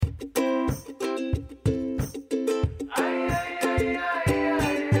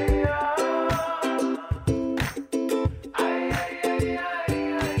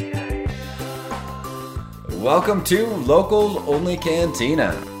Welcome to Locals Only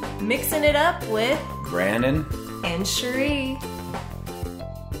Cantina. Mixing it up with Brandon and Cherie.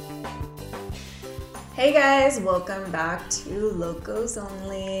 Hey guys, welcome back to Locals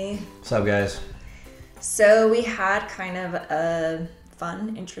Only. What's up, guys? So we had kind of a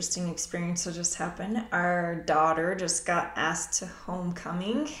fun, interesting experience that just happened. Our daughter just got asked to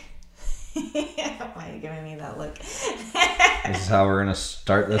homecoming. Why are you giving me that look? This is how we're going to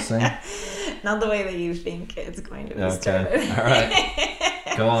start this thing? Not the way that you think it's going to be started. All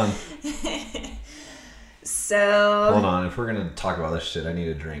right. Go on. So... Hold on. If we're going to talk about this shit, I need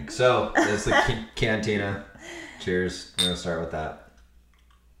a drink. So, it's the cantina. Cheers. We're going to start with that.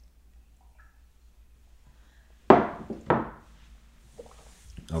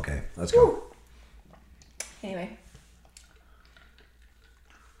 Okay, let's go. Woo. Anyway.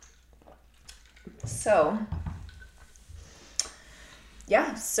 So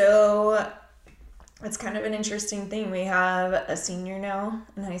it's kind of an interesting thing. We have a senior now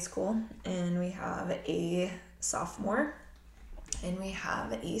in high school, and we have a sophomore, and we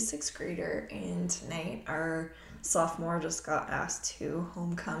have a sixth grader. And tonight, our sophomore just got asked to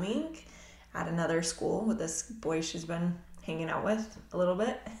homecoming at another school with this boy she's been hanging out with a little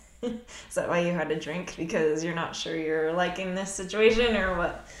bit. Is that why you had to drink? Because you're not sure you're liking this situation or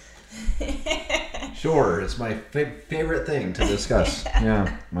what? Sure, it's my favorite thing to discuss.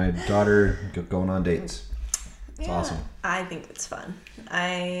 Yeah, my daughter going on dates. It's awesome. I think it's fun.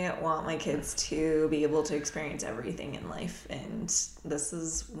 I want my kids to be able to experience everything in life, and this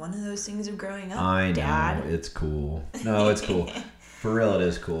is one of those things of growing up. I know, Dad. it's cool. No, it's cool. For real, it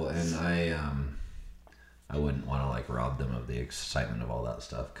is cool, and I wouldn't want to like rob them of the excitement of all that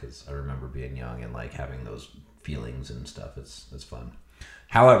stuff, because I remember being young and like having those feelings and stuff. It's fun.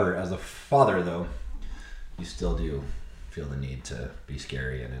 However, as a father, though, you still do feel the need to be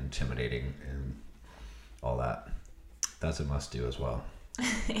scary and intimidating and all that. That's a must-do as well.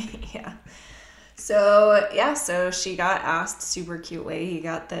 Yeah. So she got asked super cute way. He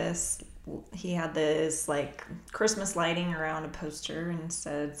had this like Christmas lighting around a poster and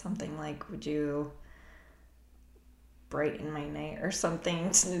said something like, "Would you brighten my night," or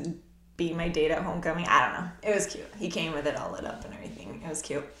something to be my date at homecoming. I don't know. It was cute. He came with it all lit up and everything. It was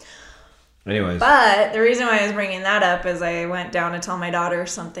cute. Anyways. But the reason why I was bringing that up is I went down to tell my daughter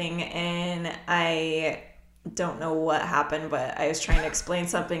something, and I don't know what happened, but I was trying to explain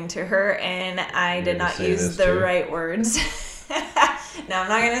something to her, and I did not use the right words. No, I'm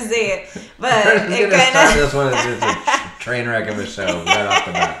not going to say it, but it kind of... This one is just a train wreck of a show right off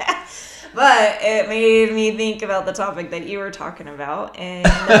the bat. But it made me think about the topic that you were talking about, and the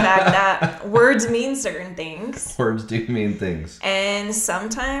fact that words mean certain things. Words do mean things. And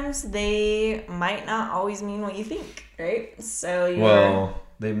sometimes they might not always mean what you think, right? Well,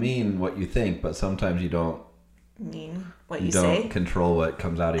 they mean what you think, but sometimes you don't mean what you say. You don't control what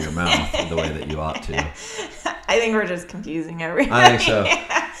comes out of your mouth the way that you ought to. I think we're just confusing everybody. I think so.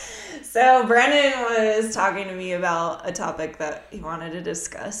 So Brandon was talking to me about a topic that he wanted to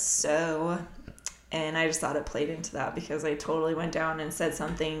discuss. And I just thought it played into that, because I totally went down and said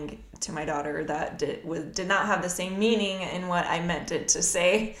something to my daughter that did not have the same meaning in what I meant it to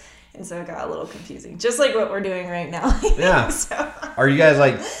say. And so it got a little confusing, just like what we're doing right now. Yeah. So, are you guys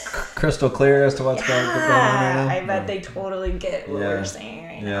like crystal clear as to what's going on right now? I bet they totally get what we're saying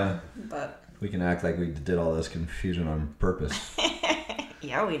right now. But we can act like we did all this confusion on purpose.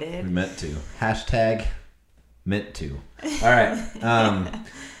 Yeah, we did. We meant to. Hashtag meant to. All right.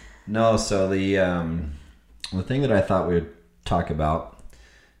 No, so the thing that I thought we would talk about,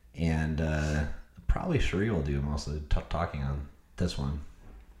 and probably Cherie will do most of the talking on this one.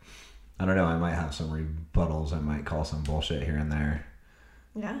 I don't know. I might have some rebuttals. I might call some bullshit here and there.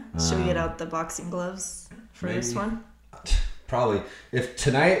 Yeah. Should we get out the boxing gloves for this one? Probably. If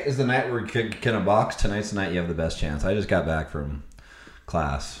tonight is the night we're gonna box, tonight's the night you have the best chance. I just got back from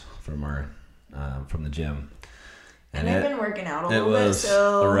class from the gym, and I've been working out a little bit. It was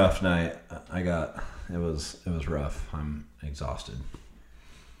a rough night. It was rough. I'm exhausted.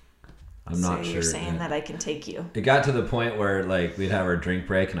 I'm not sure. You're saying that I can take you. It got to the point where like we'd have our drink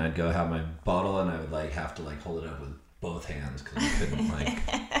break, and I'd go have my bottle, and I would like have to like hold it up with both hands because I couldn't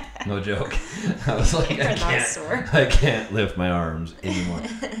like. No joke. I was like, I can't lift my arms anymore.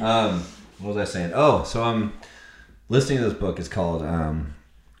 What was I saying? Oh, so I'm listening to this book. It's called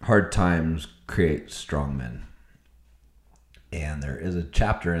Hard Times Create Strong Men. And there is a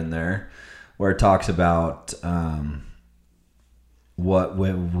chapter in there where it talks about what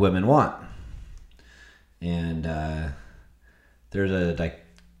women want. And there's a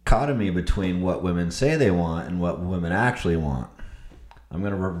dichotomy between what women say they want and what women actually want. I'm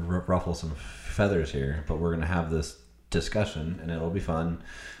going to ruffle some feathers here, but we're going to have this discussion, and it'll be fun.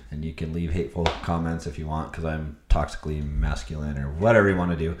 And you can leave hateful comments if you want, because I'm toxically masculine or whatever you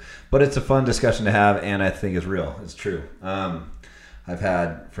want to do. But it's a fun discussion to have, and I think it's real. It's true. I've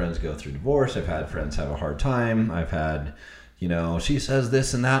had friends go through divorce. I've had friends have a hard time. I've had, she says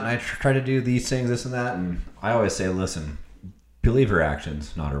this and that, and I try to do these things, this and that. And I always say, listen, believe her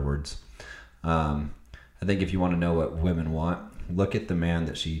actions, not her words. I think if you want to know what women want, look at the man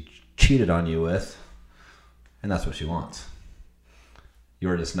that she cheated on you with, and that's what she wants.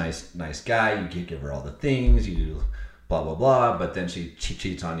 You're this nice guy. You give her all the things. You do blah, blah, blah. But then she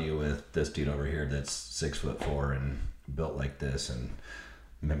cheats on you with this dude over here that's 6'4" and built like this and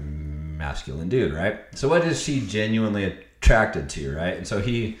masculine dude, right? So what is she genuinely attracted to, right? And so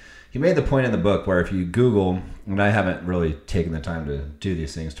he made the point in the book where if you Google, and I haven't really taken the time to do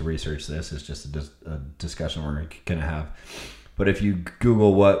these things to research this. It's just a discussion we're going to have. But if you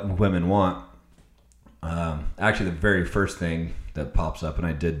Google what women want, actually the very first thing that pops up, and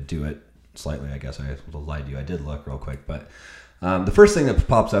I did do it slightly, I guess I lied to you. I did look real quick, but the first thing that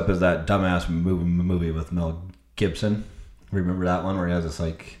pops up is that dumbass movie with Mel Gibson. Remember that one where he has this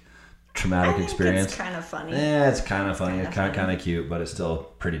like traumatic experience? It's kind of funny. Yeah, it's kind of funny. It's kind of cute, but it's still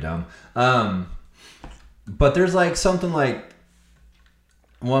pretty dumb. But there's like something like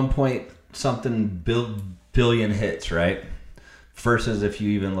 1 point something billion hits, right? Versus if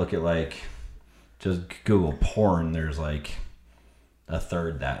you even look at like just Google porn, there's like a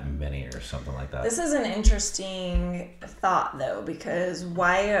third that many or something like that. This is an interesting thought though, because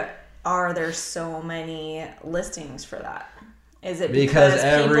why are there so many listings for that? Is it because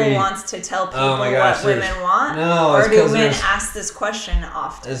people wants to tell people what women want? No, or do men ask this question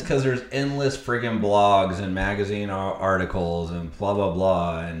often? It's because there's endless friggin' blogs and magazine articles and blah, blah,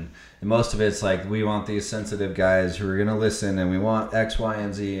 blah. And most of it's like, we want these sensitive guys who are going to listen, and we want X, Y,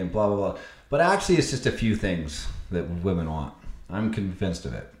 and Z and blah, blah, blah. But actually, it's just a few things that women want. I'm convinced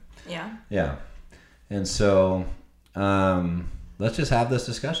of it. Yeah? Yeah. And so let's just have this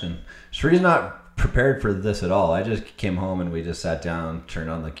discussion. Shree's not prepared for this at all. I just came home and we just sat down, turned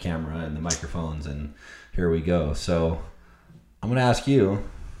on the camera and the microphones, and here we go. So I'm going to ask you.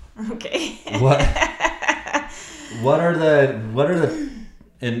 Okay. What are the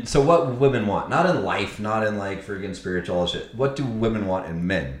and so what women want? Not in life, not in like friggin' spiritual shit. What do women want in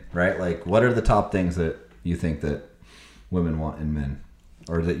men, right? Like, what are the top things that you think that women want in men,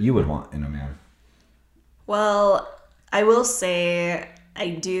 or that you would want in a man? Well, I will say I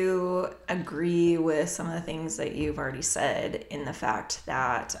do agree with some of the things that you've already said, in the fact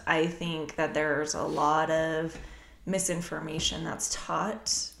that I think that there's a lot of misinformation that's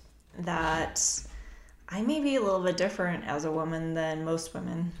taught, that I may be a little bit different as a woman than most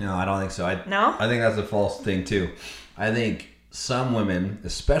women. No, I don't think so. No? I think that's a false thing too. I think some women,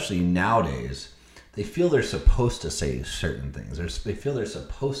 especially nowadays, they feel they're supposed to say certain things. They feel they're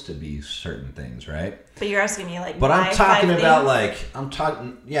supposed to be certain things, right? But you're asking me like, but I'm talking about like,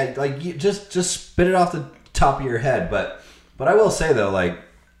 you just spit it off the top of your head. But I will say though, like,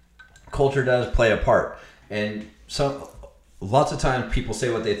 culture does play a part, and lots of times people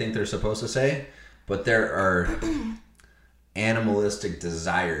say what they think they're supposed to say, but there are animalistic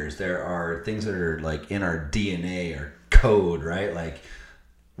desires. There are things that are like in our DNA or code, right? Like,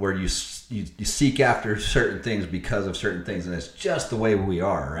 where you seek after certain things because of certain things, and it's just the way we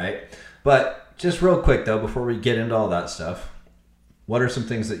are, right? But just real quick though, before we get into all that stuff, what are some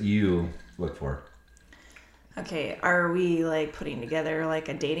things that you look for? Okay, are we like putting together like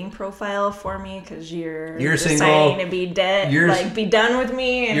a dating profile for me? Because you're deciding single, to be be done with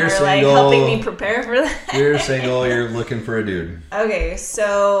me, and you're single, like helping me prepare for that. You're single. You're looking for a dude. Okay,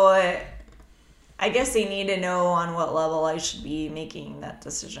 so I guess they need to know on what level I should be making that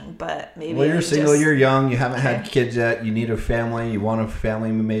decision. But maybe you're single. You're young. You haven't had kids yet. You need a family. You want a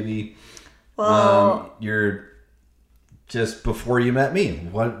family, maybe. Well, you're just before you met me.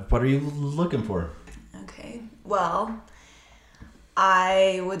 What are you looking for? Okay. Well,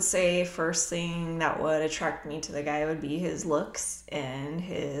 I would say first thing that would attract me to the guy would be his looks and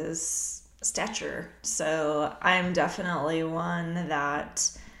his stature. So I'm definitely one that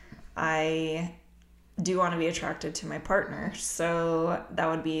I do want to be attracted to my partner. So that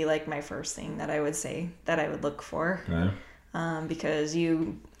would be like my first thing that I would say that I would look for. Okay. Because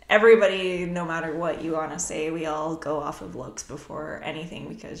everybody, no matter what you want to say, we all go off of looks before anything,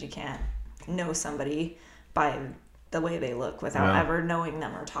 because you can't know somebody by the way they look without ever knowing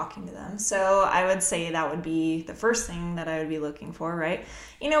them or talking to them. So I would say that would be the first thing that I would be looking for, right?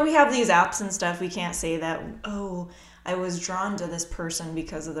 We have these apps and stuff. We can't say that, I was drawn to this person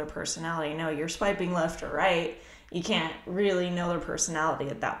because of their personality. No, you're swiping left or right. you can't really know their personality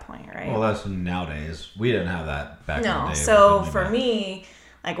at that point, right? Well, that's nowadays. We didn't have that back in the day. No, so for me,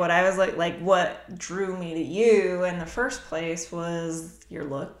 like what I was like what drew me to you in the first place was your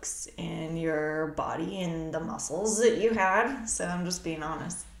looks and your body and the muscles that you had. So I'm just being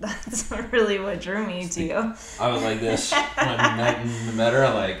honest. That's really what drew me to you. I was like this when I met her.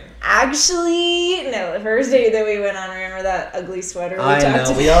 I'm like, actually, no. The first date that we went on, remember that ugly sweater? I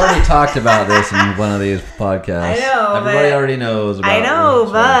know. We already talked about this in one of these podcasts. I know. Everybody already knows about it. I know,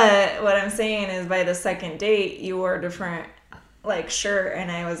 but what I'm saying is by the second date, you wore a different like shirt, and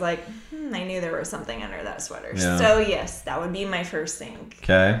I was like, I knew there was something under that sweater. Yeah. So yes, that would be my first thing.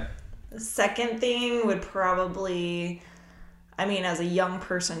 Okay. The second thing would probably, I mean, as a young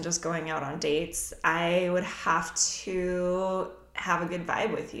person just going out on dates, I would have to have a good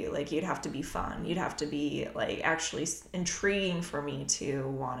vibe with you. Like, you'd have to be fun. You'd have to be like actually intriguing for me to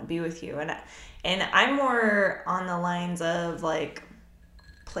want to be with you. And I'm more on the lines of like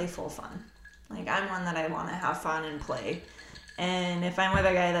playful fun. Like, I'm one that I want to have fun and play. And if I'm with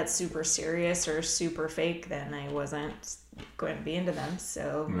a guy that's super serious or super fake, then I wasn't going to be into them.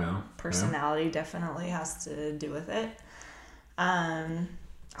 So personality definitely has to do with it.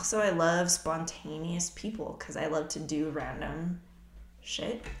 Also, I love spontaneous people because I love to do random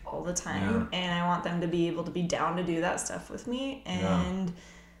shit all the time. Yeah. And I want them to be able to be down to do that stuff with me and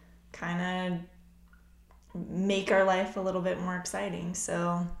kind of make our life a little bit more exciting.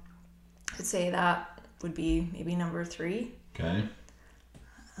 So I'd say that would be maybe number 3. Okay.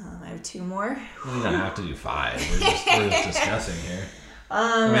 I have 2 more. Well, you don't have to do 5. We're just discussing here.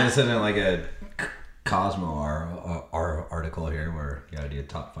 I mean, this isn't like a Cosmo our article here where you gotta do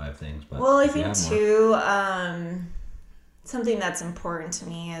top 5 things. But well, I think too, something that's important to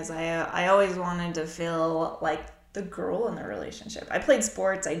me is I always wanted to feel like the girl in the relationship. I played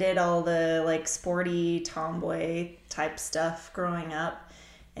sports. I did all the like sporty tomboy type stuff growing up.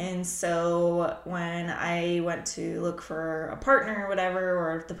 And so when I went to look for a partner or whatever,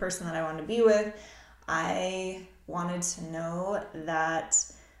 or the person that I wanted to be with, I wanted to know that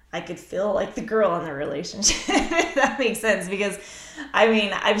I could feel like the girl in the relationship, if that makes sense. Because, I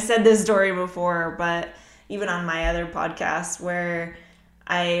mean, I've said this story before, but even on my other podcast where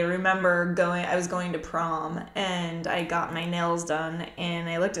I remember I was going to prom and I got my nails done and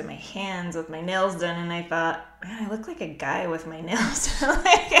I looked at my hands with my nails done and I thought, man, I look like a guy with my nails done.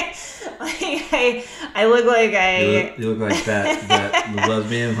 I look like You look like that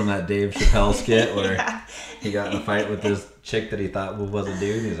lesbian from that Dave Chappelle skit where he got in a fight with this chick that he thought was a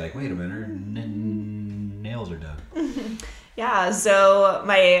dude. And he's like, wait a minute, her nails are done. Yeah, so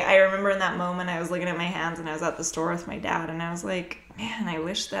I remember in that moment I was looking at my hands and I was at the store with my dad and I was like, man, I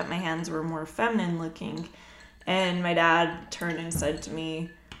wish that my hands were more feminine looking. And my dad turned and said to me,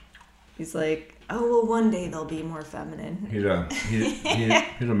 he's like, oh, well, one day they'll be more feminine. He's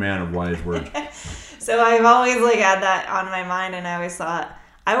a man of wise words. So I've always like had that on my mind and I always thought,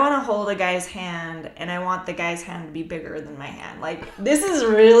 I want to hold a guy's hand and I want the guy's hand to be bigger than my hand. Like, this is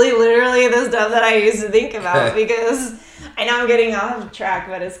really literally the stuff that I used to think about because I know I'm getting off track,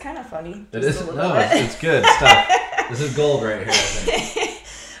 but it's kind of funny. It's good stuff. This is gold right here, I think.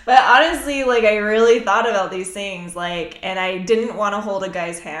 But honestly, like, I really thought about these things, like, and I didn't want to hold a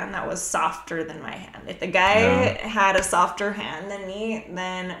guy's hand that was softer than my hand. If the guy had a softer hand than me,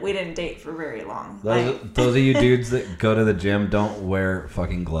 then we didn't date for very long. Those of you dudes that go to the gym, don't wear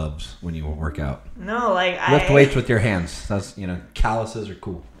fucking gloves when you work out. No, like, lift weights with your hands. That's, calluses are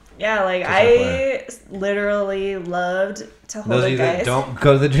cool. Yeah, like, I literally loved to hold a guy's... Those of you that don't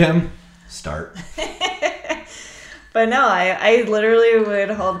go to the gym, start. But no, I literally would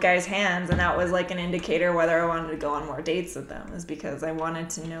hold guys' hands, and that was like an indicator whether I wanted to go on more dates with them, is because I wanted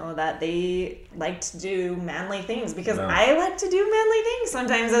to know that they like to do manly things, because I like to do manly things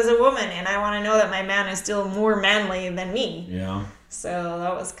sometimes as a woman, and I want to know that my man is still more manly than me. Yeah. So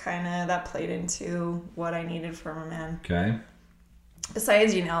that was that played into what I needed from a man. Okay.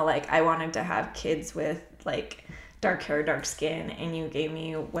 Besides, like, I wanted to have kids with, like, dark hair, dark skin, and you gave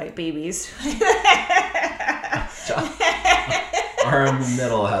me white babies. Our in the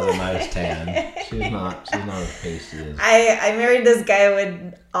middle has a nice tan. She's not as pasty as... I married this guy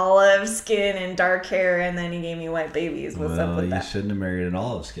with olive skin and dark hair, and then he gave me white babies. What's up with that? You shouldn't have married an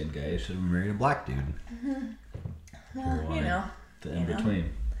olive skin guy. You should have married a black dude. Mm-hmm. Well, the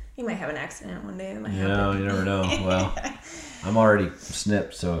in-between. He might have an accident one day. You never know. Well, I'm already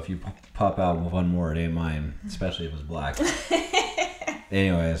snipped, so if you pop out with one more, it ain't mine, especially if it's black.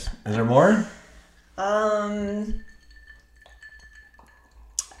 Anyways, is there more?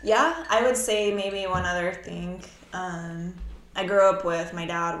 Yeah, I would say maybe one other thing. I grew up with my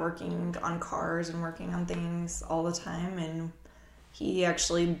dad working on cars and working on things all the time, and he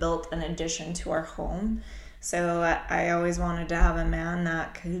actually built an addition to our home. So I always wanted to have a man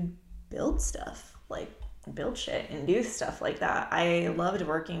that could build stuff, like build shit and do stuff like that. I loved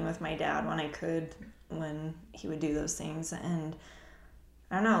working with my dad when I could, when he would do those things. And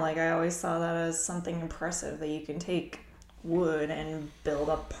I don't know, like I always saw that as something impressive, that you can take wood and build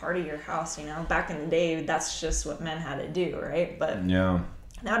a part of your house. You know, back in the day, that's just what men had to do, right? But yeah,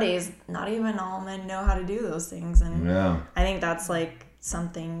 nowadays, not even all men know how to do those things. And yeah, I think that's like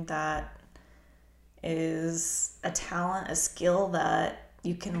something that is a talent, a skill that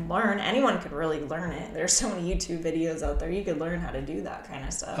you can learn. Anyone could really learn it. There's so many YouTube videos out there. You could learn how to do that kind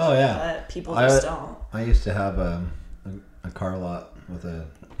of stuff. Oh yeah, but people just don't. I used to have a car lot with a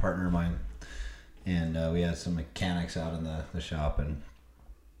partner of mine, and we had some mechanics out in the shop, and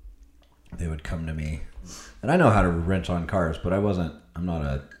they would come to me, and I know how to wrench on cars, but I'm not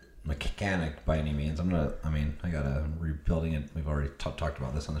a mechanic by any means. I got a rebuilding it. We've already talked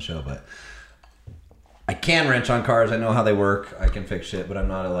about this on the show, but I can wrench on cars. I know how they work. I can fix shit, but I'm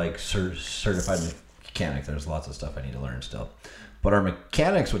not a certified mechanic. There's lots of stuff I need to learn still. But our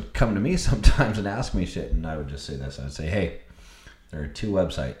mechanics would come to me sometimes and ask me shit, and I would just say this. I would say, hey, there are 2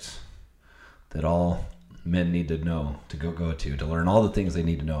 websites that all men need to know to go to learn all the things they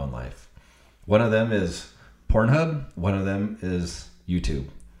need to know in life. One of them is Pornhub. One of them is YouTube.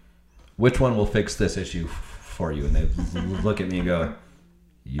 Which one will fix this issue for you? And they look at me and go,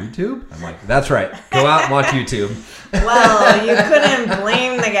 YouTube? I'm like, that's right. Go out and watch YouTube. Well, you couldn't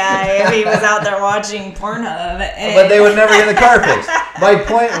blame the guy if he was out there watching Pornhub. But they would never get the car fixed. My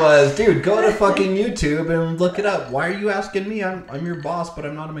point was, dude, go to fucking YouTube and look it up. Why are you asking me? I'm your boss, but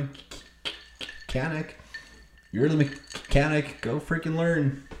I'm not a mechanic. You're the mechanic. Go freaking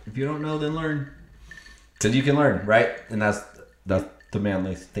learn. If you don't know, then learn. Because you can learn, right? And that's the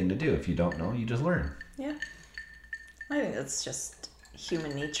manly thing to do. If you don't know, you just learn. Yeah. I think that's just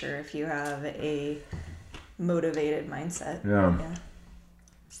human nature if you have a motivated mindset. Yeah.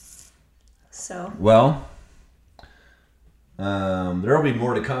 So. Well, there will be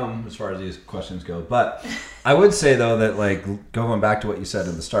more to come as far as these questions go. But I would say, though, that like going back to what you said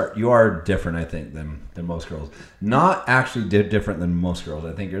at the start, you are different, I think, than most girls. Not actually different than most girls.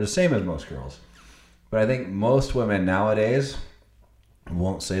 I think you're the same as most girls. But I think most women nowadays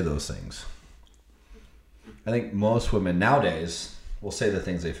won't say those things. I think most women nowadays will say the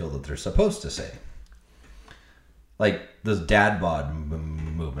things they feel that they're supposed to say. Like this dad bod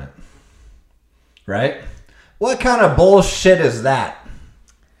movement. Right? What kind of bullshit is that?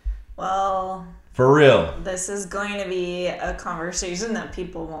 Well... For real. This is going to be a conversation that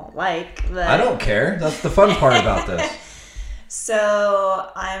people won't like. But... I don't care. That's the fun part about this. So,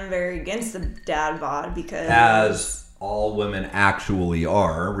 I'm very against the dad bod because... As all women actually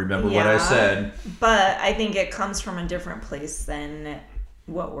are. Remember what I said. But I think it comes from a different place than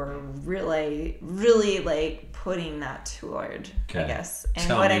what we're really like putting that toward, I guess. And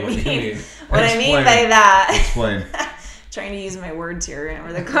Tell what me I what mean, you mean. what I mean by that. Explain. Trying to use my words here.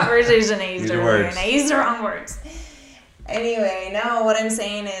 Remember the conversation I used earlier, and I used the wrong words. Anyway, no, what I'm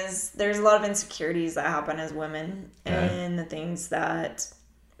saying is there's a lot of insecurities that happen as women, and the things that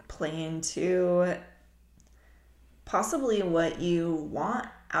play into possibly what you want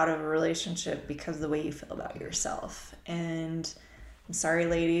out of a relationship because of the way you feel about yourself. And I'm sorry,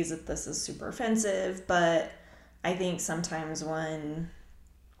 ladies, if this is super offensive, but I think sometimes when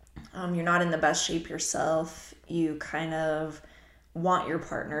you're not in the best shape yourself, you kind of want your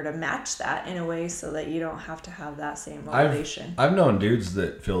partner to match that in a way so that you don't have to have that same motivation. I've known dudes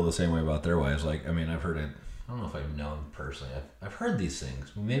that feel the same way about their wives. Like, I mean, I've heard it. I don't know if I've known personally. I've heard these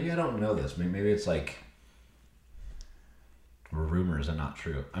things. Maybe I don't know this. Maybe it's like rumors and not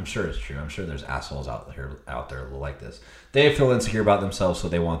true. I'm sure it's true. I'm sure there's assholes out there like this. They feel insecure about themselves, so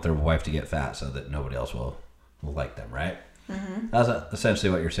they want their wife to get fat so that nobody else will like them, right? Mm-hmm. That's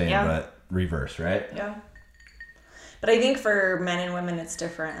essentially what you're saying, but reverse, right? Yeah. But I think for men and women, it's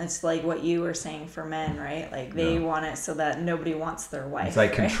different. It's like what you were saying for men, right? Like they want it so that nobody wants their wife. It's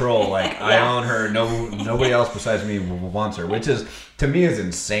like control. Like I own her. Nobody else besides me wants her, which is to me is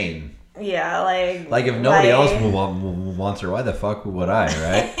insane. Yeah, like if nobody else wants her, why the fuck would I,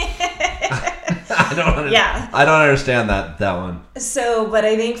 right? I don't understand that one. So, but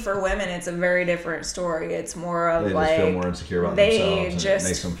I think for women, it's a very different story. It's more of they like just feel more insecure about themselves. And it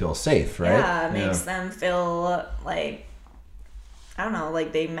makes them feel safe, right? Yeah, it makes them feel like, I don't know,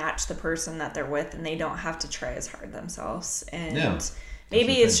 like they match the person that they're with, and they don't have to try as hard themselves. And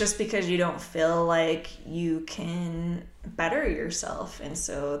maybe it's just because you don't feel like you can better yourself, and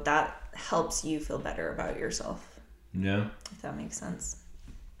so that helps you feel better about yourself. Yeah. If that makes sense.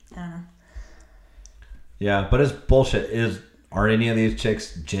 I don't know. Yeah, but it's bullshit. Are any of these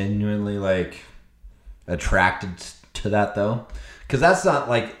chicks genuinely like attracted to that though? Because that's not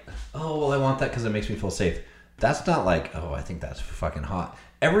like, oh well, I want that because it makes me feel safe. That's not like, oh, I think that's fucking hot.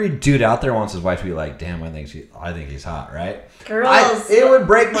 Every dude out there wants his wife to be like, damn, I think he's hot, right? Girls, it would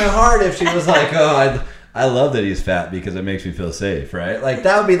break my heart if she was like, oh, I love that he's fat because it makes me feel safe, right? Like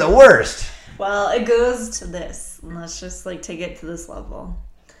that would be the worst. Well, it goes to this. And let's just like take it to this level.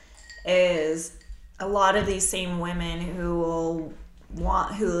 Is a lot of these same women who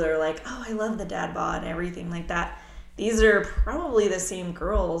are like, oh, I love the dad bod and everything like that. These are probably the same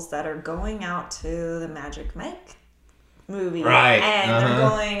girls that are going out to the Magic Mike movie. Right. And they're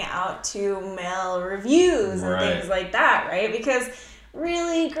going out to male reviews and things like that, right? Because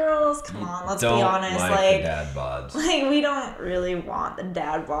really, girls, come on, let's be honest. Like the dad bods. Like, we don't really want the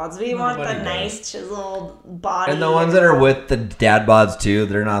dad bods. We want the nice, chiseled body. And the ones that are with the dad bods, too,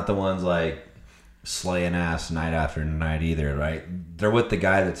 they're not the ones, like, slaying ass night after night either, right? They're with the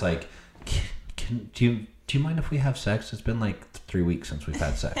guy that's like, do you mind if we have sex? It's been, like, 3 weeks since we've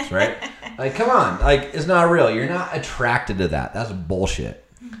had sex, right? Like, come on. Like, it's not real. You're not attracted to that. That's bullshit.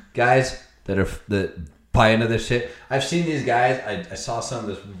 Guys that buy into this shit. I've seen these guys. I saw some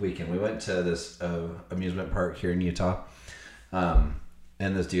this weekend. We went to this amusement park here in Utah. And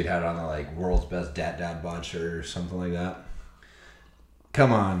this dude had on the like world's best dad bod shirt or something like that.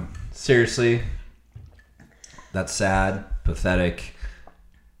 Come on. Seriously. That's sad. Pathetic.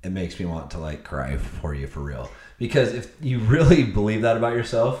 It makes me want to like cry for you for real. Because if you really believe that about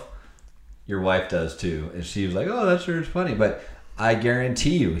yourself, your wife does too. And she was like, oh, that sure is funny. But I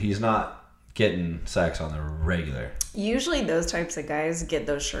guarantee you he's not getting sex on the regular. Usually those types of guys get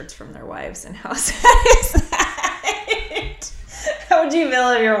those shirts from their wives, and how sad is that? How would you feel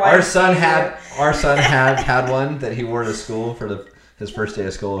if your wife? Our son had one that he wore to school for his first day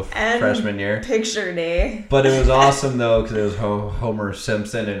of school freshman year. Picture day. But it was awesome though because it was Homer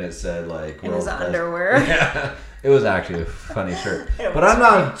Simpson and it said like in his underwear. Yeah. It was actually a funny shirt. But I'm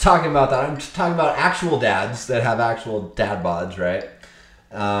not talking about that. I'm just talking about actual dads that have actual dad bods, right?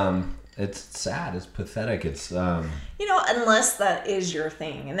 It's sad. It's pathetic. It's unless that is your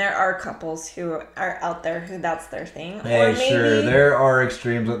thing, and there are couples who are out there who that's their thing. Hey, or maybe, sure, there are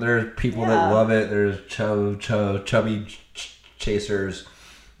extremes. There's people that love it. There's chubby chasers,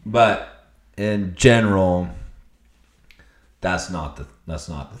 but in general, that's not the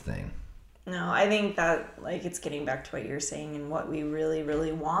thing. No, I think that like it's getting back to what you're saying and what we really,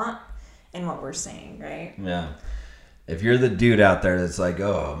 really want and what we're saying, right? Yeah. If you're the dude out there that's like,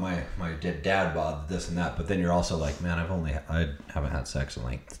 oh, my dad bod this and that, but then you're also like, man, I haven't had sex in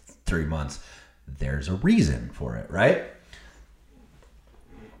like 3 months. There's a reason for it, right?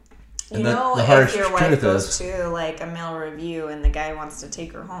 And if your wife goes to like a male review and the guy wants to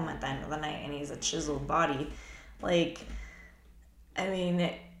take her home at the end of the night and he's a chiseled body, like, I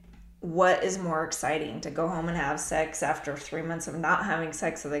mean, what is more exciting, to go home and have sex after 3 months of not having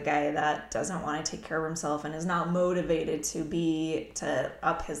sex with a guy that doesn't want to take care of himself and is not motivated to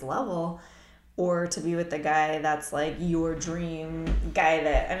up his level, or to be with the guy that's like your dream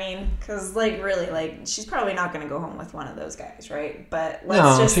guy because like really, like, she's probably not going to go home with one of those guys, right? But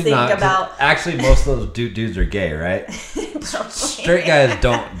let's think about actually most of those dudes are gay, right? Straight guys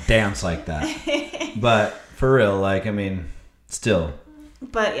don't dance like that. But for real, like, I mean, still.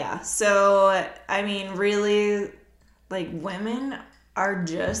 But yeah, so I mean, really, like, women are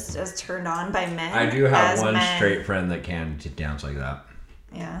just as turned on by men. I do have one straight friend that can dance like that.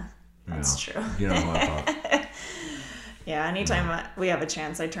 Yeah, that's true. You know what I'm talking. Yeah, anytime we have a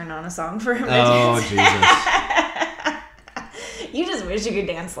chance, I turn on a song for him to dance. Jesus. You just wish you could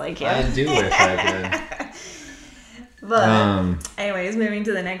dance like him. I do wish I could. But anyways, moving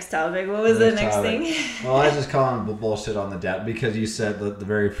to the next topic. What was the next thing? Well, I was just calling bullshit on the dad because you said the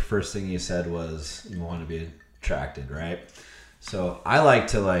very first thing you said was you want to be attracted, right? So I like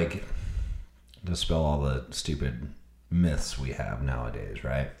to dispel all the stupid myths we have nowadays,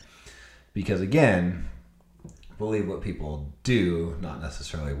 right? Because again, believe what people do, not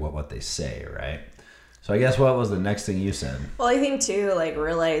necessarily what they say, right? So I guess what was the next thing you said? Well, I think too, like,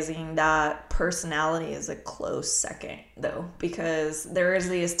 realizing that personality is a close second, though, because there is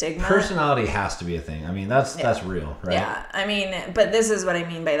the stigma. Personality has to be a thing. I mean, that's real, right? Yeah, I mean, but this is what I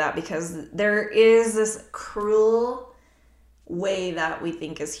mean by that, because there is this cruel way that we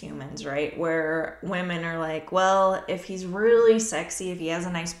think as humans, right? Where women are like, well, if he's really sexy, if he has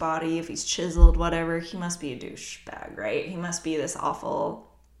a nice body, if he's chiseled, whatever, he must be a douchebag, right? He must be this awful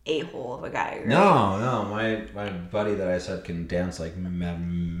a-hole of a guy, right? No, my buddy that I said can dance like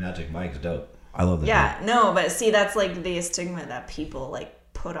Magic Mike's dope. I love that. Yeah, no, but see, that's like the stigma that people like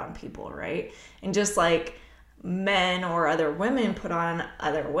put on people, right? And just like men or other women put on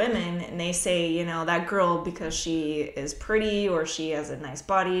other women, and they say, you know, that girl, because she is pretty or she has a nice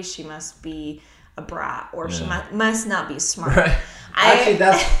body, she must be a brat, or she must not be smart. Right. Actually,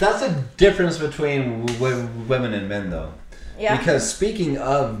 that's a difference between women and men, though. Yeah. Because speaking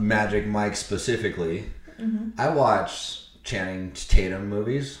of Magic Mike specifically, I watch Channing Tatum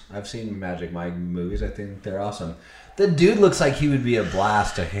movies. I've seen Magic Mike movies. I think they're awesome. The dude looks like he would be a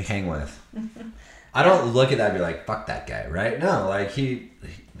blast to hang with. I don't look at that and be like, fuck that guy, right? No, like he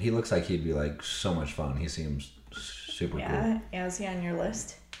looks like he'd be like so much fun. He seems super cool. Yeah, is he on your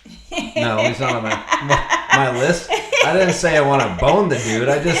list? No, he's not on my list. I didn't say I want to bone the dude.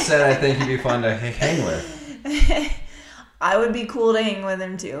 I just said I think he'd be fun to hang with. I would be cool to hang with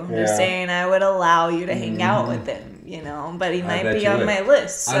him too. I'm just saying I would allow you to hang out with him, you know, but he might be on my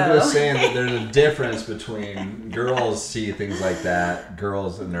list. So. I'm just saying that there's a difference between girls see things like that,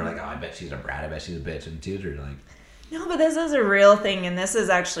 girls, and they're like, oh, I bet she's a brat, I bet she's a bitch, and dudes are like... No, but this is a real thing, and this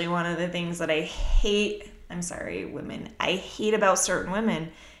is actually one of the things that I hate, I'm sorry, women, I hate about certain women,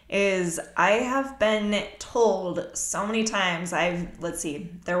 is I have been told so many times,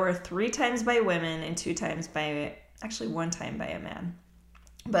 there were 3 times by women and 2 times by... Actually, 1 time by a man.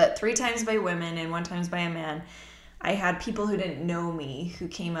 But 3 times by women and 1 time by a man. I had people who didn't know me who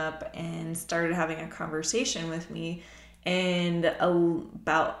came up and started having a conversation with me. And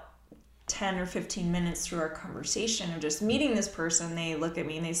about 10 or 15 minutes through our conversation of just meeting this person, they look at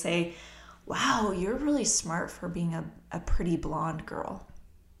me and they say, wow, you're really smart for being a pretty blonde girl.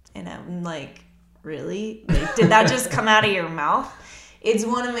 And I'm like, really? Like, did that just come out of your mouth? It's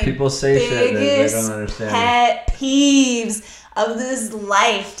one of my biggest pet peeves of this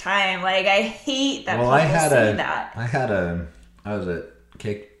lifetime. Like, I hate that people say that. I was at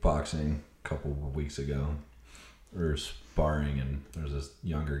kickboxing a couple of weeks ago. We were sparring, and there's this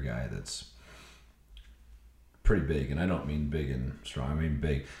younger guy that's pretty big. And I don't mean big and strong. I mean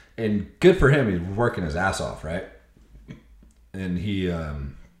big. And good for him. He's working his ass off, right? And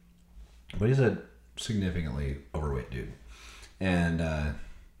but he's a significantly overweight dude. And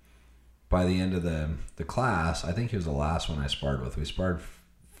by the end of the class, I think he was the last one I sparred with. We sparred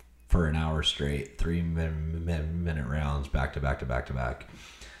for an hour straight, 3-minute rounds, back to back to back to back.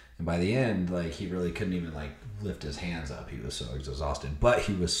 And by the end, like, he really couldn't even like lift his hands up. He was so exhausted, but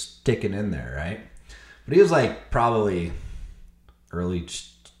he was sticking in there, right? But he was like probably early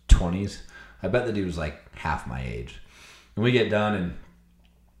 20s. I bet the dude was like half my age. And we get done, and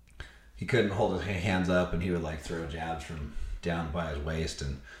he couldn't hold his hands up, and he would like throw jabs from down by his waist,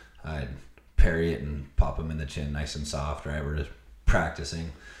 and I'd parry it and pop him in the chin nice and soft, right? We're just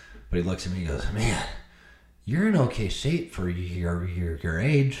practicing. But he looks at me and goes, man, you're in okay shape for your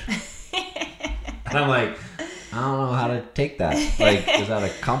age. And I'm like, I don't know how to take that. Like, is that a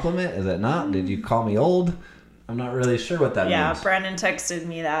compliment? Is it not? Did you call me old? I'm not really sure what that means. Yeah, Brandon texted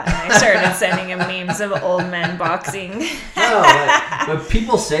me that, and I started sending him memes of old men boxing. No, but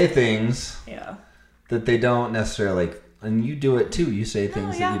people say things that they don't necessarily... And you do it too. You say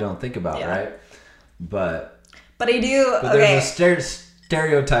things that you don't think about, right? But I do. But there's a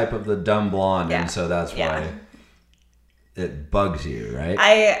stereotype of the dumb blonde, and so that's why it bugs you, right?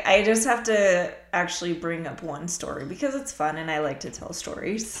 I just have to actually bring up one story because it's fun and I like to tell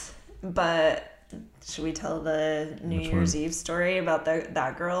stories. But should we tell the New Year's Eve story about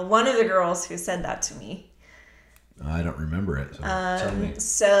that girl? One of the girls who said that to me. I don't remember it. So tell me.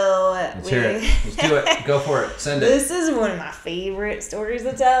 So let's hear it. Let's do it. Go for it. Send it. This is one of my favorite stories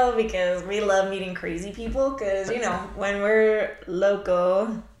to tell because we love meeting crazy people. Because, you know, when we're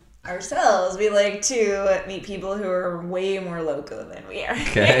loco ourselves, we like to meet people who are way more loco than we are.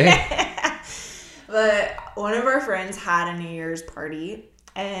 Okay. But one of our friends had a New Year's party,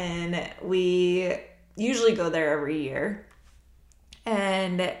 and we usually go there every year.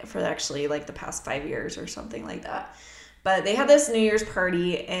 And for actually like the past 5 years or something like that. But they had this New Year's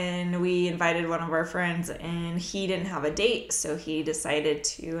party, and we invited one of our friends, and he didn't have a date. So he decided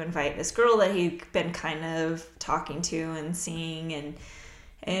to invite this girl that he'd been kind of talking to and seeing.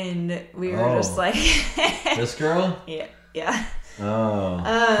 And we were just like... This girl? Yeah. Oh.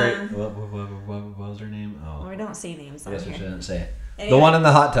 What was her name? Oh. We don't say names on here. I guess we shouldn't say it. Anyway. The one in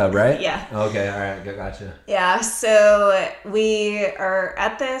the hot tub, right? Yeah. Okay, all right, gotcha. Yeah, so we are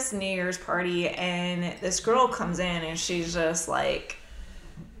at this New Year's party, and this girl comes in, and she's just like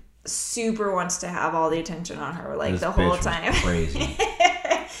super wants to have all the attention on her, like the whole time. Crazy.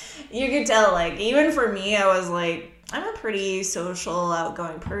 You could tell, like, even for me, I was like, I'm a pretty social,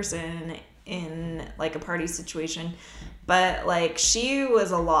 outgoing person, in like a party situation. But like she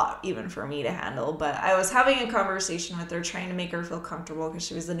was a lot even for me to handle. But I was having a conversation with her, trying to make her feel comfortable because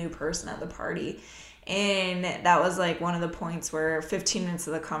she was the new person at the party. And that was like one of the points where 15 minutes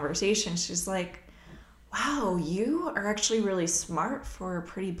of the conversation, she's like, wow, you are actually really smart for a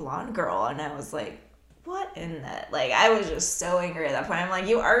pretty blonde girl. And I was like, what in that? Like, I was just so angry at that point. I'm like,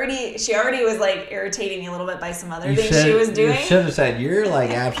 she already was like irritating me a little bit by some other things she was doing. You should have said, you're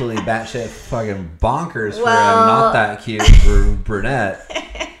like absolutely batshit fucking bonkers for a not that cute brunette.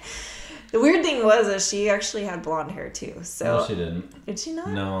 The weird thing was that she actually had blonde hair too. So no, she didn't. Did she not?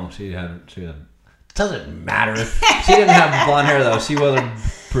 No, she had. It doesn't matter. She didn't have blonde hair though. She was a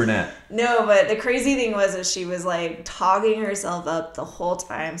brunette. No, but the crazy thing was that she was like togging herself up the whole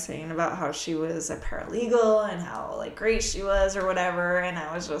time, saying about how she was a paralegal and how like great she was or whatever. And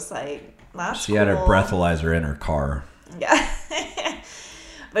I was just like, that's She had her breathalyzer in her car. Yeah.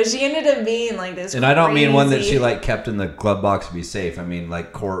 But she ended up being like this. And I don't mean one that she like kept in the glove box to be safe. I mean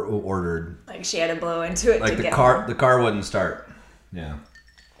like court ordered. Like she had to blow into it. Like to the car wouldn't start. Yeah.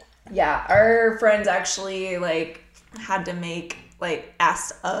 Yeah, our friends actually like had to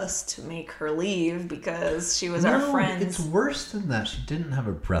asked us to make her leave because she was our friend. It's worse than that. She didn't have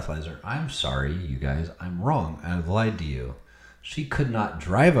a breathalyzer. I'm sorry, you guys. I'm wrong. I've lied to you. She could not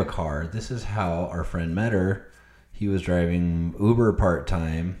drive a car. This is how our friend met her. He was driving Uber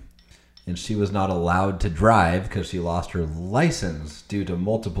part-time, and she was not allowed to drive because she lost her license due to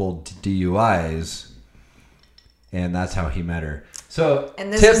multiple DUIs, and that's how he met her. So,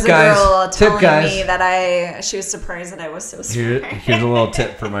 and this is the girl telling me that she was surprised that I was so smart. Here's a little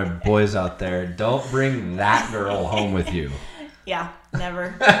tip for my boys out there. Don't bring that girl home with you. Yeah,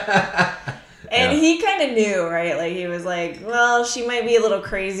 never. And he kind of knew, right? Like he was like, "Well, she might be a little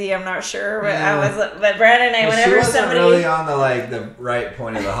crazy. I'm not sure." But but Brad and I, whenever she wasn't really on the right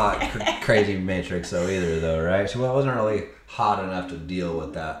point of the hot crazy matrix though either, though, right? She wasn't really hot enough to deal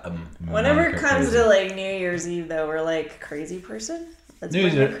with that. Whenever it comes to like New Year's Eve, though, we're like crazy person. Let's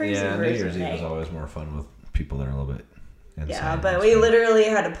bring the crazy version. New Year's Eve is always more fun with people that are a little bit insane. Yeah, but we literally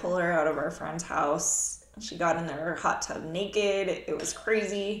had to pull her out of our friend's house. She got in their hot tub naked. It was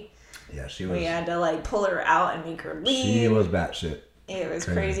crazy. Yeah, she was. We had to like pull her out and make her leave. She was batshit. It was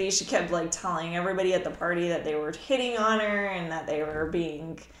crazy. She kept like telling everybody at the party that they were hitting on her and that they were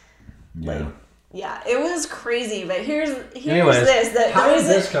being like. Yeah, it was crazy, but here's Anyways, this. How did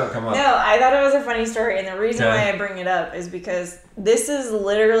this come up? No, I thought it was a funny story, and the reason why I bring it up is because this is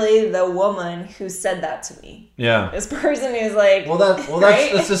literally the woman who said that to me. Yeah. This person who's like...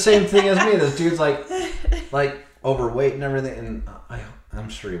 that's the same thing as me. This dude's like overweight and everything, and I'm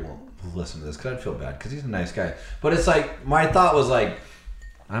sure he won't listen to this because I'd feel bad because he's a nice guy. But it's like, my thought was like,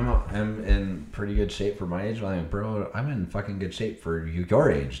 I'm in pretty good shape for my age. Like, bro, I'm in fucking good shape for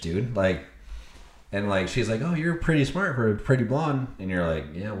your age, dude. Like... And like she's like, oh, you're pretty smart for a pretty blonde, and you're like,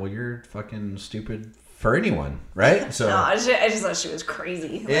 yeah, well, you're fucking stupid for anyone, right? So no, I just thought she was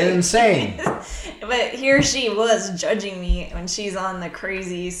crazy, like, insane. But here she was judging me when she's on the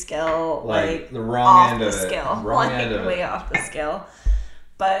crazy scale, like the wrong end of the scale, way off the scale.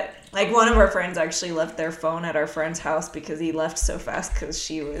 But like one of our friends actually left their phone at our friend's house because he left so fast because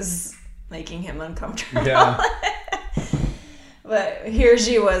she was making him uncomfortable. Yeah. But here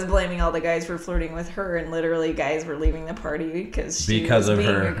she was blaming all the guys for flirting with her, and literally guys were leaving the party because was of being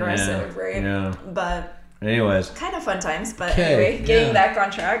her. aggressive, right? Yeah. But anyways, kind of fun times. But anyway, getting back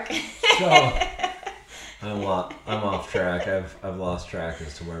on track. So I'm off track. I've lost track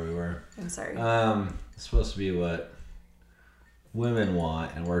as to where we were. I'm sorry. It's supposed to be what women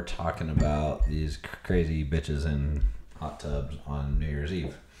want, and we're talking about these crazy bitches in hot tubs on New Year's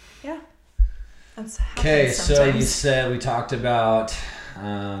Eve. Yeah. Okay, so you said we talked about.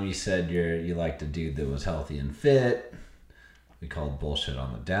 You said you liked a dude that was healthy and fit. We called bullshit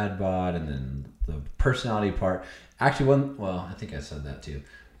on the dad bod, and then the personality part. Actually, I think I said that too.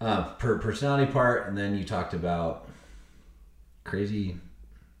 Personality part, and then you talked about crazy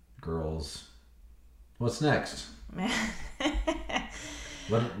girls. What's next?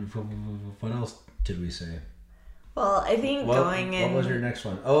 What else did we say? Well, I think what was your next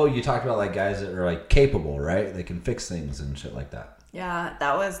one? Oh, you talked about like guys that are like capable, right? They can fix things and shit like that. Yeah,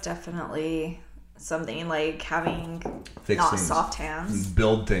 that was definitely something, like having fix things. Soft hands.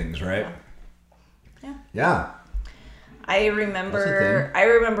 Build things, right? Yeah. I remember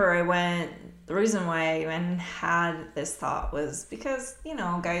the reason why I even had this thought was because,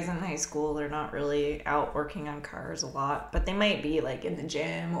 guys in high school, they're not really out working on cars a lot, but they might be like in the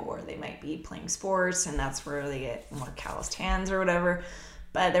gym or they might be playing sports, and that's where they get more calloused hands or whatever.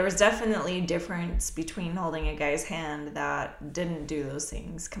 But there was definitely a difference between holding a guy's hand that didn't do those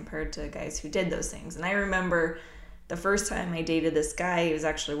things compared to guys who did those things. And I remember the first time I dated this guy, he was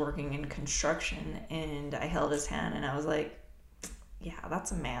actually working in construction, and I held his hand, and I was like, yeah,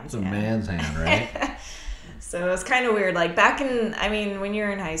 that's a man's hand. It's a man's hand, right? So it was kind of weird. Like when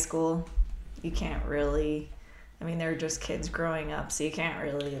you're in high school, you can't really... they're just kids growing up, so you can't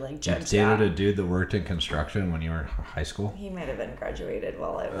really judge that. You dated a dude that worked in construction when you were in high school? He might have been graduated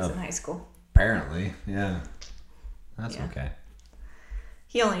while I was in high school. Apparently, yeah. That's okay.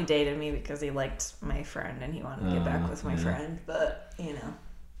 He only dated me because he liked my friend and he wanted to get back with my friend, but,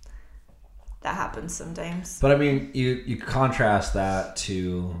 that happens sometimes. But, you contrast that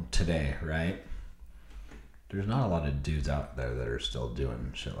to today, right? There's not a lot of dudes out there that are still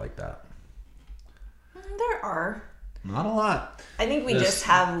doing shit like that. There are. Not a lot. I think we just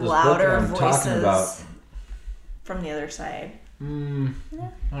have louder voices from the other side. I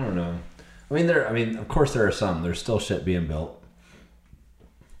don't know. Of course there are some. There's still shit being built.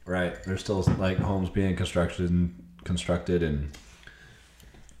 Right? There's still homes being constructed and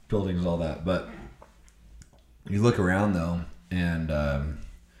buildings, all that. But you look around though, and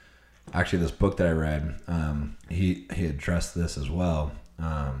actually this book that I read, he addressed this as well.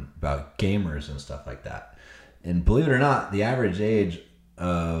 About gamers and stuff like that. And believe it or not, the average age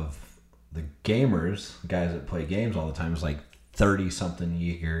of the gamers, guys that play games all the time, is 30-something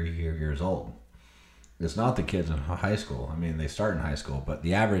years old. It's not the kids in high school. They start in high school, but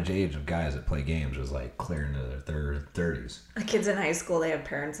the average age of guys that play games is clear into their 30s. The kids in high school, they have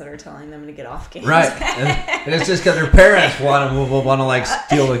parents that are telling them to get off games. Right. And it's just because their parents want to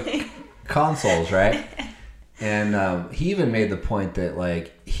steal the consoles, right? And he even made the point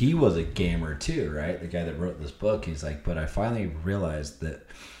that he was a gamer too, right? The guy that wrote this book, he's but I finally realized that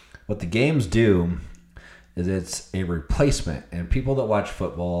what the games do is it's a replacement. And people that watch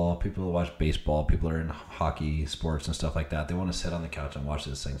football, people that watch baseball, people that are in hockey, sports and stuff like that, they want to sit on the couch and watch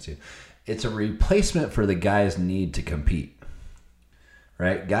these things too. It's a replacement for the guys' need to compete,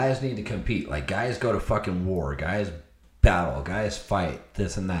 right? Guys need to compete. Guys go to fucking war, guys battle, guys fight,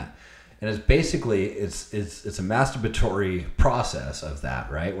 this and that. And it's basically, it's a masturbatory process of that,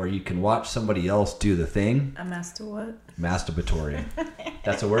 right? Where you can watch somebody else do the thing. A master what? Masturbatory.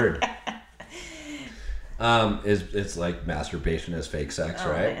 That's a word. It's like masturbation is fake sex,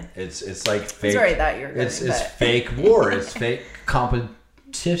 right? Man. It's like fake. That's right, that you're going. It's fake war. It's fake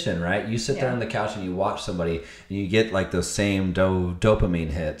competition, right? You sit there on the couch and you watch somebody and you get those same dopamine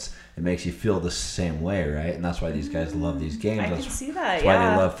hits. It makes you feel the same way, right? And that's why these guys love these games. I can see that, That's why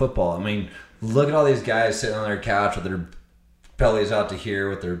they love football. Look at all these guys sitting on their couch with their bellies out to here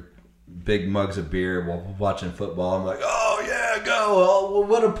with their big mugs of beer while watching football. I'm oh yeah, go! Oh,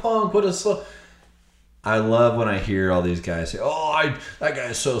 what a punk! What a slow... I love when I hear all these guys say, that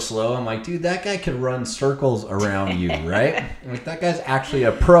guy's so slow. I'm dude, that guy can run circles around you, right? That guy's actually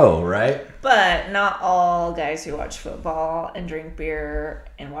a pro, right? But not all guys who watch football and drink beer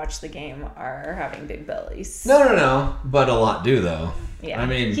and watch the game are having big bellies. No. But a lot do, though. Yeah.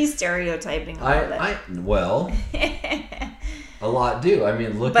 He's stereotyping a lot of it. Well, a lot do.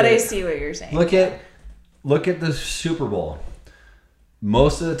 I see what you're saying. Look at the Super Bowl.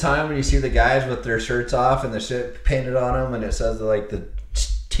 Most of the time when you see the guys with their shirts off and the shit painted on them and it says the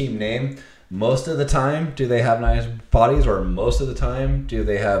team name, most of the time do they have nice bodies, or most of the time do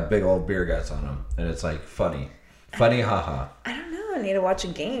they have big old beer guts on them? And it's funny, haha. I don't know. I need to watch a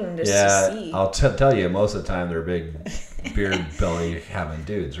game just to see. I'll tell you, most of the time they're big beer belly having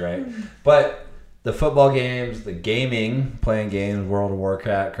dudes, right? But the football games, the gaming, playing games, World of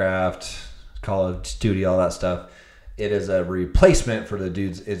Warcraft, Call of Duty, all that stuff. It is a replacement for the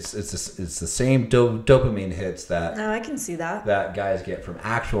dudes. It's the same dopamine hits that. No, I can see that. That guys get from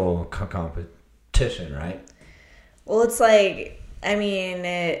actual competition, right? Well, it's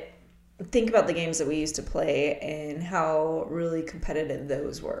think about the games that we used to play and how really competitive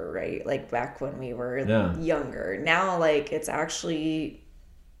those were, right? Back when we were younger. Now, it's actually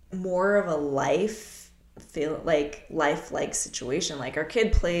more of a lifelike situation. Our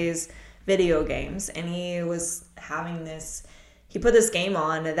kid plays video games, and he was having he put this game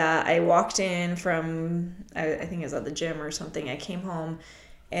on that I walked in from, I think it was at the gym or something. I came home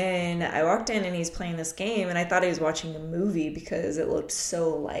and I walked in and he's playing this game, and I thought he was watching a movie because it looked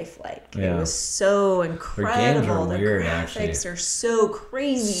so lifelike. Yeah. It was so incredible. The weird, graphics are so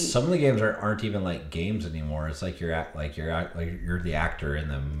crazy. Some of the games aren't even games anymore. It's you're the actor in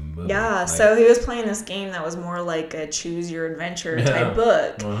the movie. Yeah, so he was playing this game that was more like a choose your adventure type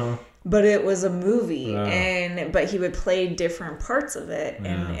book. Uh-huh. but it was a movie, but he would play different parts of it,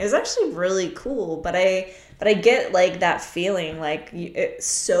 and it was actually really cool. But I get like that feeling, like it's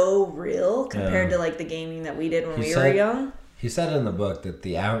so real compared to like the gaming that we did when we were young. He said in the book that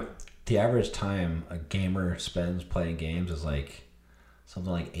the average time a gamer spends playing games is like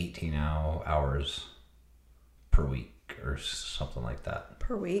something like 18 hours per week or something like that.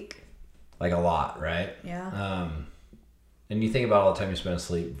 Per week? Like a lot, right? Yeah. And you think about all the time you spend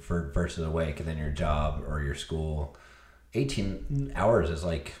asleep versus awake, and then your job or your school, 18 hours is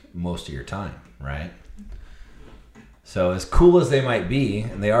like most of your time, right? So as cool as they might be,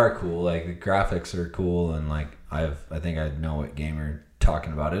 and they are cool, like the graphics are cool, and like I think I know what game you're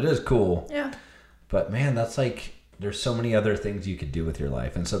talking about. It is cool. Yeah. But man, that's like, there's so many other things you could do with your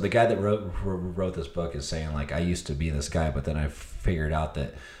life. And so the guy that wrote this book is saying like, I used to be this guy, but then I figured out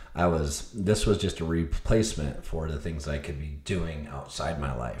that this was just a replacement for the things I could be doing outside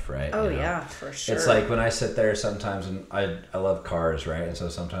my life, right? Oh, yeah, for sure. It's like when I sit there sometimes, and I love cars, right? And so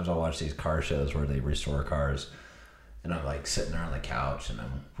sometimes I'll watch these car shows where they restore cars, and I'm like sitting there on the couch and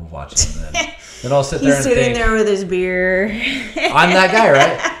I'm watching them. Then I'll sit there and think. He's sitting there with his beer. I'm that guy,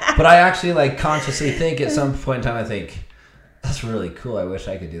 right? But I actually like consciously think at some point in time, I think, that's really cool. I wish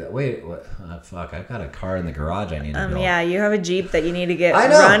I could do that. Wait, what? Fuck, I've got a car in the garage I need to build. Yeah, you have a Jeep that you need to get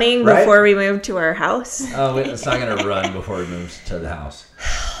running before we move to our house. Oh, it's not going to run before it moves to the house.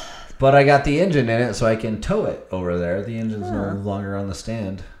 But I got the engine in it so I can tow it over there. The engine's no longer on the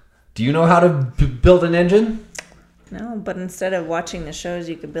stand. Do you know how to build an engine? No, but instead of watching the shows,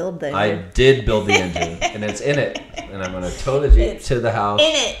 you could build the engine. I did build the engine, and it's in it. And I'm going to tow the Jeep to the house.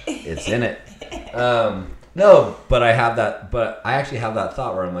 It's in it. No, but I actually have that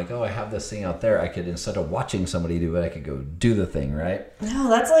thought where I'm like, oh, I have this thing out there. I could, instead of watching somebody do it, I could go do the thing, right? No,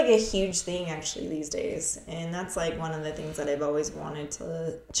 that's like a huge thing actually these days. And that's like one of the things that I've always wanted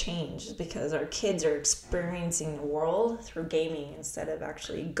to change, because our kids are experiencing the world through gaming instead of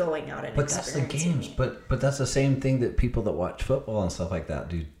actually going out and experiencing. But that's the games. But that's the same thing that people that watch football and stuff like that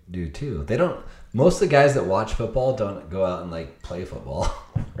do too. They don't. Most of the guys that watch football don't go out and like play football,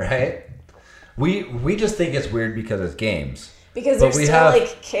 right? We just think it's weird because it's games. Because they're still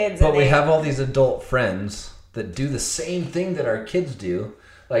like kids. But we have all these adult friends that do the same thing that our kids do.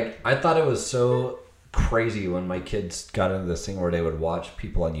 Like, I thought it was so crazy when my kids got into this thing where they would watch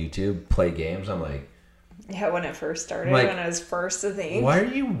people on YouTube play games. I'm like... Yeah, when it first started, when it was first a thing. Why are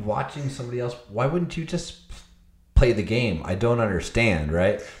you watching somebody else? Why wouldn't you just play the game? I don't understand,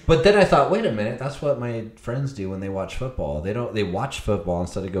 right? But then I thought, wait a minute, that's what my friends do when they watch football. They watch football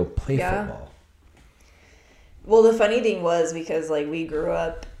instead of go play football. Well, the funny thing was, because like we grew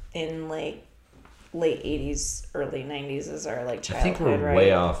up in like late 80s, early 90s is our like childhood, I think we're right?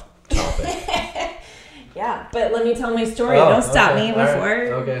 way off topic. Yeah, but let me tell my story. Don't stop me before.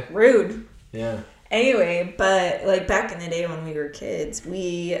 Right. Okay. Rude. Yeah. Anyway, but like back in the day when we were kids,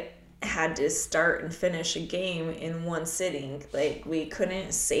 we had to start and finish a game in one sitting. Like, we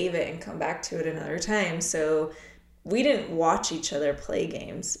couldn't save it and come back to it another time. So we didn't watch each other play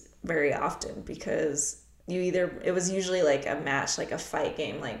games very often, because it was usually like a match, like a fight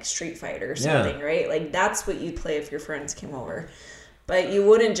game, like Street Fighter or something, right? Like, that's what you'd play if your friends came over. But you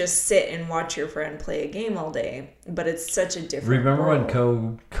wouldn't just sit and watch your friend play a game all day. But it's such a different Remember world.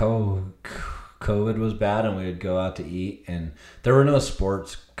 when COVID was bad and we would go out to eat, and there were no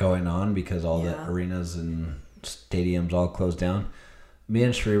sports going on because all the arenas and stadiums all closed down? Me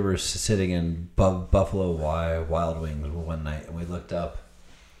and Sheree were sitting in Buffalo Wild Wings one night, and we looked up,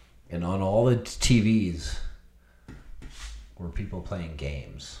 and on all the TVs were people playing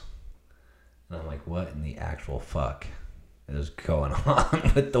games. And I'm like, what in the actual fuck is going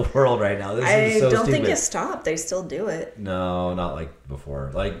on with the world right now? This is so stupid. I don't think it stopped. They still do it. No, not like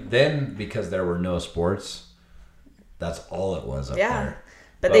before. Like then, because there were no sports, that's all it was up there.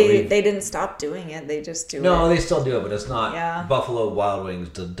 But they didn't stop doing it. They just do it. No, they still do it, but it's not. Yeah. Buffalo Wild Wings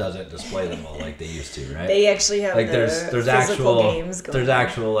doesn't display them all like they used to, right? They actually have like there's actual games going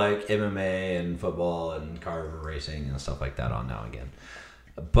actual like MMA and football and car racing and stuff like that on now again.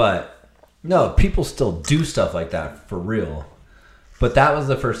 But no, people still do stuff like that for real. But that was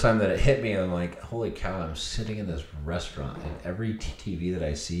the first time that it hit me. I'm like, holy cow! I'm sitting in this restaurant, and every TV that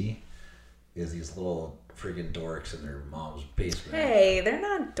I see is these little freaking dorks in their mom's basement. Hey, they're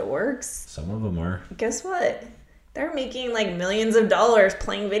not dorks. Some of them are. Guess what? They're making like millions of dollars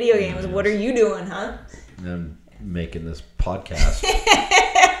playing video games. What are you doing, huh? I'm making this podcast.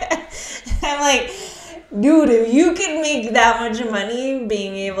 I'm like, dude, if you can make that much money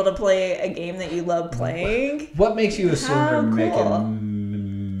being able to play a game that you love playing. What makes you assume they're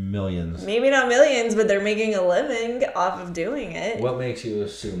making millions. Maybe not millions, but they're making a living off of doing it. What makes you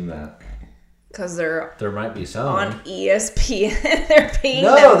assume that? Because there might be some on ESPN. They're paying.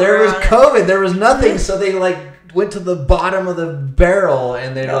 No, there was COVID. There was nothing, so they went to the bottom of the barrel,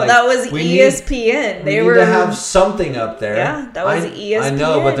 and they're that was ESPN. We need to have something up there. Yeah, that was ESPN. I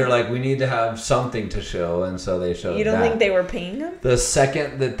know, but they're we need to have something to show, and so they showed. You don't think they were paying them? The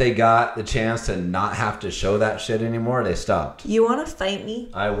second that they got the chance to not have to show that shit anymore, they stopped. You want to fight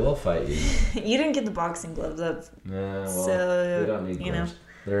me? I will fight you. You didn't get the boxing gloves up. Yeah, well, so we don't need gloves.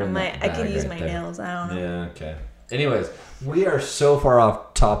 I could use my nails. I don't know. Yeah, okay. Anyways, we are so far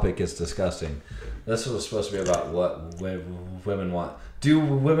off topic, it's disgusting. This was supposed to be about what women want. Do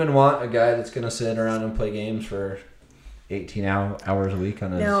women want a guy that's going to sit around and play games for 18 hours a week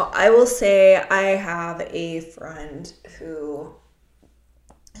on his... No, I will say I have a friend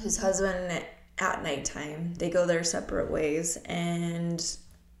whose husband at nighttime, they go their separate ways, and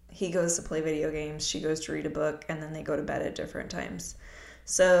he goes to play video games, she goes to read a book, and then they go to bed at different times.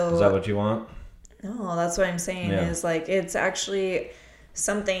 So... Is that what you want? No, that's what I'm saying is it's actually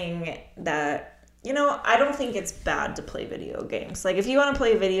something that... I don't think it's bad to play video games. If you want to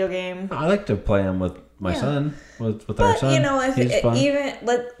play a video game... I like to play them with my son, with our son.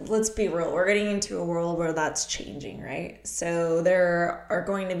 Let's be real. We're getting into a world where that's changing, right? So there are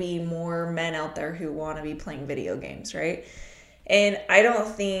going to be more men out there who want to be playing video games, right? And I don't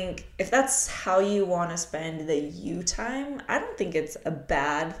think, if that's how you want to spend the you time, I don't think it's a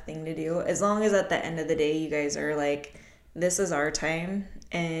bad thing to do. As long as at the end of the day, you guys are this is our time,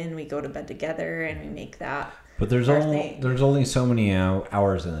 and we go to bed together, and we make that. But there's only so many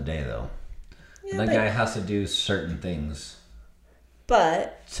hours in the day, though. Yeah, and that guy has to do certain things.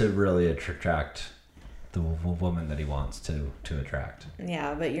 But to really attract the woman that he wants to attract.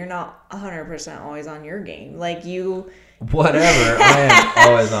 Yeah, but you're not 100% always on your game. Whatever. I am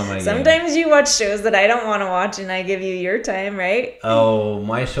always on my game. Sometimes you watch shows that I don't want to watch, and I give you your time, right? Oh,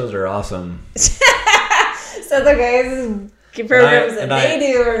 my shows are awesome. So the guys' programs that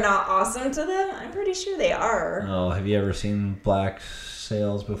they do are not awesome to them? I'm pretty sure they are. Oh, have you ever seen Black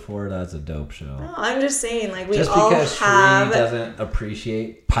Sails before? That's a dope show. No, I'm just saying, we just all because have... Shree doesn't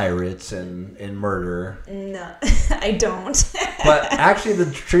appreciate pirates and murder. No, I don't. But actually, the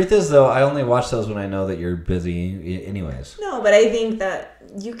truth is, though, I only watch those when I know that you're busy anyways. No, but I think that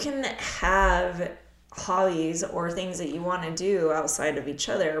you can have hobbies or things that you want to do outside of each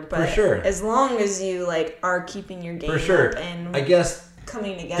other, but for sure, as long as you are keeping your game for sure up and I guess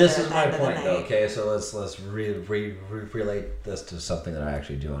coming together. This is my point, though. Okay, so let's relate this to something that I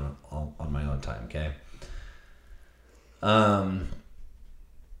actually do on my own time. Okay,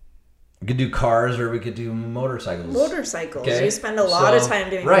 we could do cars or we could do motorcycles. Okay? You spend a lot of time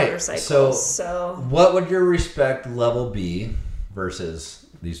doing motorcycles. So what would your respect level be versus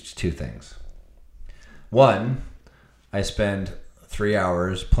these two things? One, I spend 3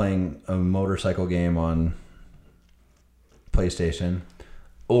 hours playing a motorcycle game on PlayStation,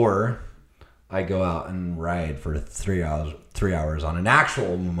 or I go out and ride for 3 hours on an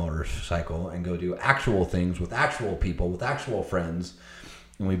actual motorcycle and go do actual things with actual people, with actual friends,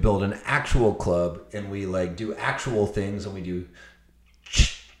 and we build an actual club and we do actual things and we do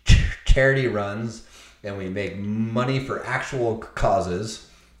charity runs and we make money for actual causes.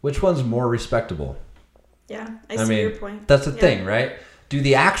 Which one's more respectable? Yeah, I see your point. That's the thing, right? Do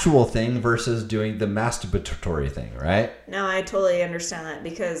the actual thing versus doing the masturbatory thing, right? No, I totally understand that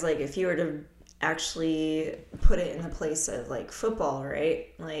because, if you were to actually put it in the place of, football, right?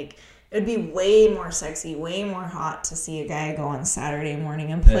 It would be way more sexy, way more hot to see a guy go on Saturday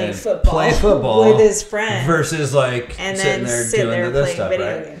morning and play football with his friend versus, and sitting there doing this stuff,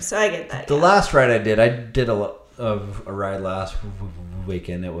 video games. So I get that. The last ride I did a ride last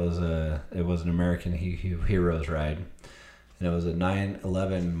weekend. It was an American Heroes ride, and it was a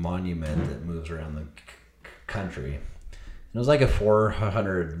 9/11 monument that moves around the country. And it was a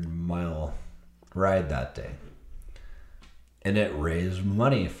 400-mile ride that day, and it raised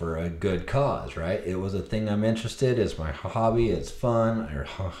money for a good cause. Right? It was a thing I'm interested. It's my hobby. It's fun. I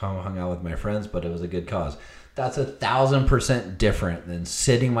hung out with my friends, but it was a good cause. That's 1,000% different than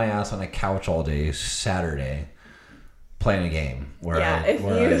sitting my ass on a couch all day Saturday playing a game where I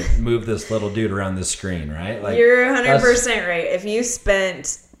move this little dude around the screen, right? You're 100% right. If you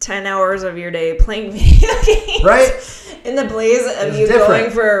spent 10 hours of your day playing video games, right, in the blaze of you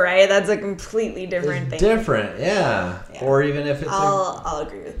going for a ride, that's a completely different thing. Different, yeah. Or even if it's I'll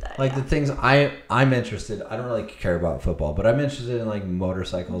agree with that. The things I'm interested. I don't really care about football, but I'm interested in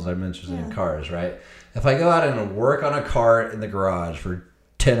motorcycles. I'm interested in cars, right? If I go out and work on a car in the garage for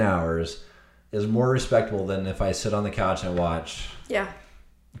 10 hours. Is more respectable than if I sit on the couch and watch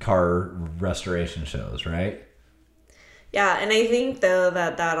car restoration shows, right? Yeah, and I think, though,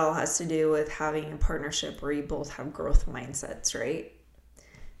 that all has to do with having a partnership where you both have growth mindsets, right?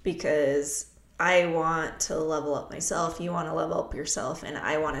 Because I want to level up myself, you want to level up yourself, and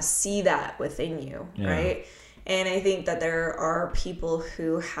I want to see that within you, right? And I think that there are people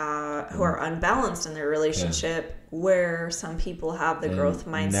who are unbalanced in their relationship where some people have the growth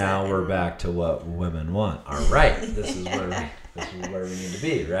mindset. Now we're back to what women want. All right, this is where we need to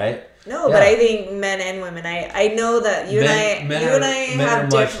be, right? No, but I think men and women. I know that you and I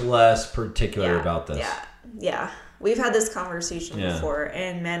have much less particular about this. Yeah. We've had this conversation before,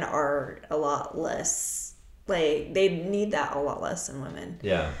 and men are a lot less, like, they need that a lot less than women.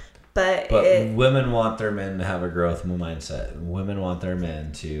 Yeah. But women want their men to have a growth mindset. Women want their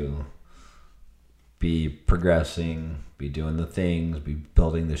men to be progressing, be doing the things, be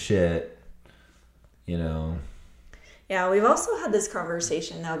building the shit, you know. Yeah, we've also had this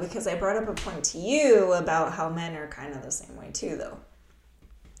conversation, though, because I brought up a point to you about how men are kind of the same way, too, though.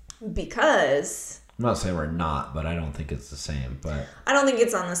 Because... I'm not saying we're not, but I don't think it's the same. But I don't think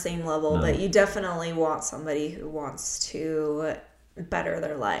it's on the same level, but you definitely want somebody who wants to better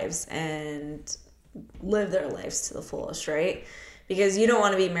their lives and live their lives to the fullest, right? Because you don't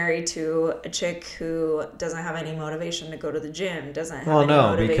want to be married to a chick who doesn't have any motivation to go to the gym, doesn't have any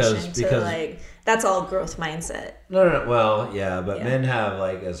motivation to, like, that's all growth mindset. No. Well, yeah, but men have,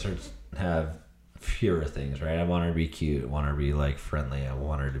 like, have fewer things, right? I want her to be cute. I want her to be, like, friendly. I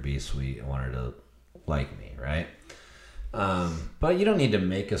want her to be sweet. I want her to like me, right? But you don't need to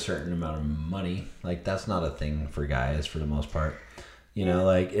make a certain amount of money. Like, that's not a thing for guys for the most part. You know,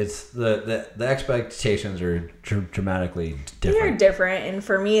 like, it's the expectations are dramatically different. They're different, and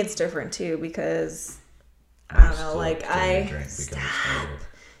for me it's different too, because I don't know, like,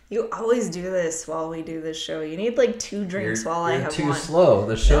 you always do this while we do this show. You need like 2 drinks while I have one. You're too slow.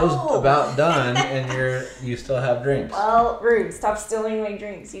 The show's about done, and you still have drinks. Well, rude. Stop stealing my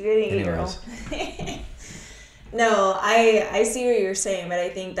drinks. You didn't eat, girl. No, I see what you're saying, but I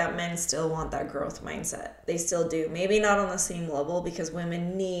think that men still want that growth mindset. They still do. Maybe not on the same level, because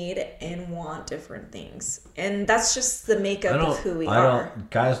women need and want different things. And that's just the makeup of who we are.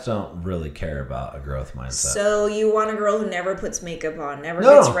 Guys don't really care about a growth mindset. So you want a girl who never puts makeup on, never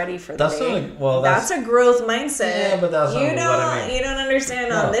gets ready for the day. That's a growth mindset. Yeah, but that's not what I mean. You don't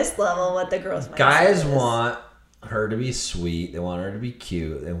understand on this level what the growth mindset is. Guys want her to be sweet. They want her to be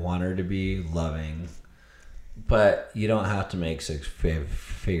cute. They want her to be loving. But you don't have to make 6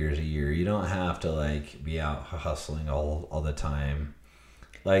 figures a year. You don't have to, like, be out hustling all the time.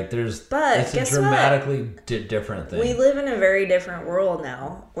 Like, it's a dramatically different thing. We live in a very different world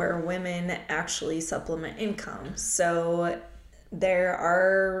now where women actually supplement income. So there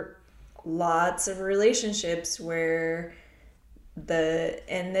are lots of relationships where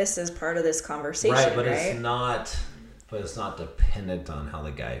and this is part of this conversation, right? But it's not dependent on how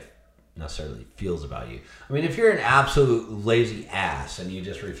the guy necessarily feels about you. I mean, if you're an absolute lazy ass and you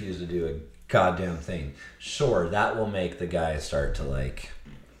just refuse to do a goddamn thing, sure, that will make the guy start to, like,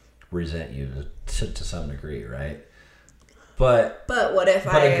 resent you to some degree, right? But what if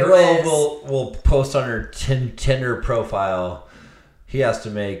a girl will post on her Tinder profile, he has to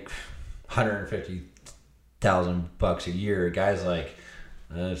make $150,000 a year. A guy's like,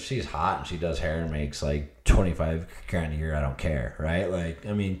 if she's hot and she does hair and makes like $25,000 a year, I don't care, right? Like,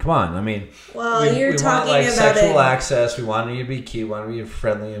 I mean, come on. I mean, you're talking want, like, about sexual access. We want you to be cute. We want you to be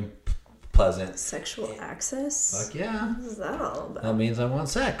friendly and pleasant. Sexual access? Fuck yeah. What is that all about? That means I want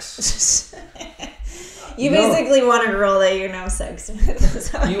sex. You basically want a girl that you know sex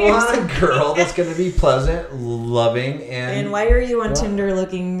with. You want a girl that's going to be pleasant, loving, and why are you on Tinder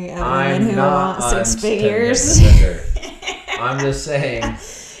looking at women who want 6 figures? I'm just saying.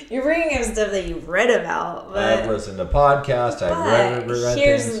 You're bringing up stuff that you've read about. But I've listened to podcasts. I've read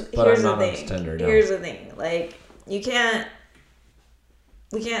things, but I'm not on Tinder. No. Here's the thing. Like, we can't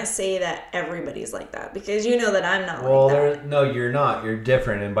say that everybody's like that, because you know that I'm not like that. No, you're not. You're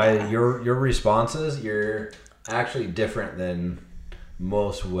different. And by your responses, you're actually different than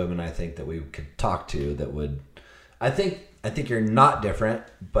most women, I think, that we could talk to that would... I think you're not different,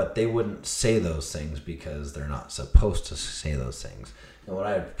 but they wouldn't say those things because they're not supposed to say those things. And what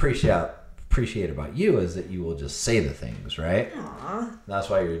I appreciate about you is that you will just say the things, right? Aww. That's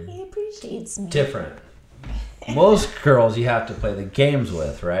why he appreciates me. Different. Most girls you have to play the games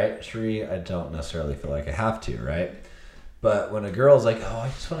with, right? Sheree, I don't necessarily feel like I have to, right? But when a girl's like, oh, I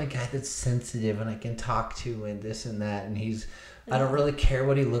just want a guy that's sensitive and I can talk to and this and that, and I don't really care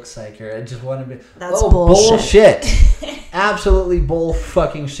what he looks like, or I just want to be... That's bullshit. Absolutely bull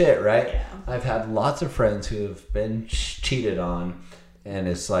fucking shit, right? Yeah. I've had lots of friends who have been cheated on, And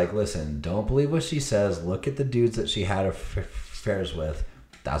it's like, listen, don't believe what she says. Look at the dudes that she had affairs with.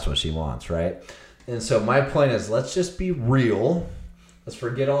 That's what she wants, right? And so my point is, let's just be real. Let's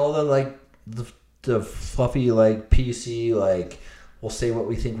forget all the like the fluffy like PC like we'll say what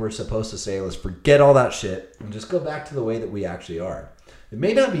we think we're supposed to say. Let's forget all that shit and just go back to the way that we actually are. It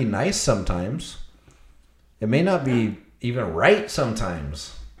may not be nice sometimes. It may not be even right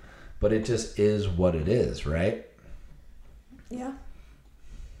sometimes, but it just is what it is, right? Yeah.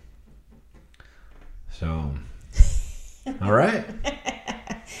 So, all right.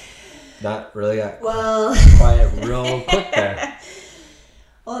 That really got quiet real quick there.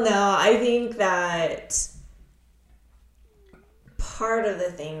 Well, no, I think that part of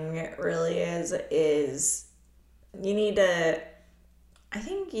the thing really is you need to, I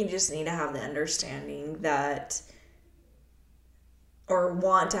think you just need to have the understanding that, or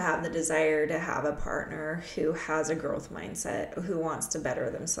want to have the desire to have a partner who has a growth mindset, who wants to better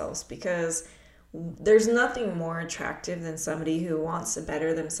themselves, because there's nothing more attractive than somebody who wants to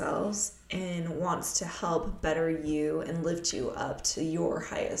better themselves and wants to help better you and lift you up to your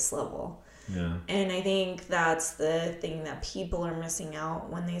highest level. Yeah. And I think that's the thing that people are missing out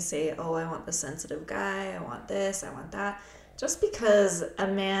when they say, oh, I want the sensitive guy, I want this, I want that. Just because a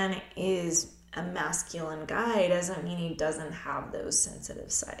man is a masculine guy doesn't mean he doesn't have those sensitive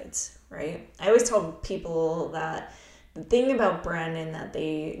sides, right? I always tell people that the thing about Brandon that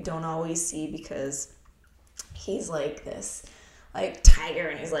they don't always see, because he's like this like tiger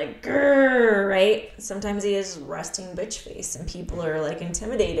and he's like grrr, right? Sometimes he is resting bitch face and people are like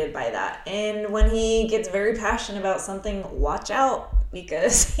intimidated by that. And when he gets very passionate about something, watch out,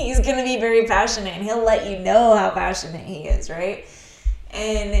 because he's gonna be very passionate and he'll let you know how passionate he is, right?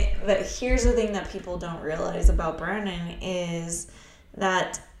 But here's the thing that people don't realize about Brandon is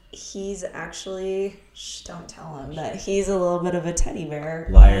that he's actually, don't tell him, but he's a little bit of a teddy bear.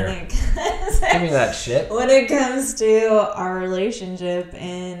 Liar. Give me that shit. When it comes to our relationship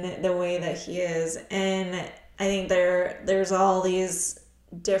and the way that he is. And I think there's all these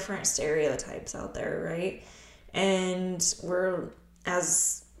different stereotypes out there, right? And we're,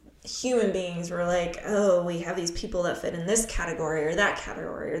 as human beings, we're like, oh, we have these people that fit in this category or that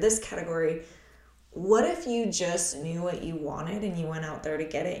category or this category. What if you just knew what you wanted and you went out there to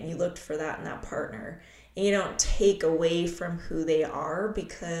get it and you looked for that in that partner, and you don't take away from who they are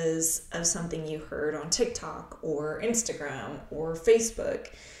because of something you heard on TikTok or Instagram or Facebook,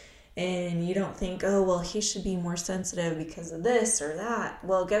 and you don't think, oh, well, he should be more sensitive because of this or that.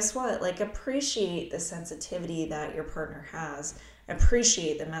 Well, guess what? Like, appreciate the sensitivity that your partner has.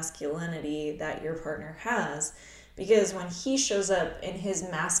 Appreciate the masculinity that your partner has, because when he shows up in his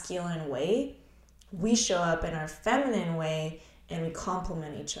masculine way, we show up in our feminine way and we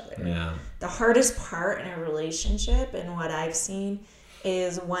complement each other. Yeah. The hardest part in a relationship, and what I've seen,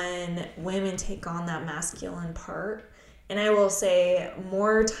 is when women take on that masculine part. And I will say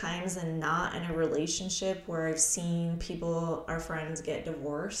more times than not in a relationship where I've seen people, our friends, get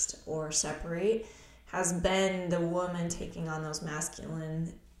divorced or separate, has been the woman taking on those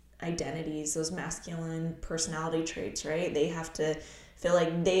masculine identities, those masculine personality traits, right? They have to feel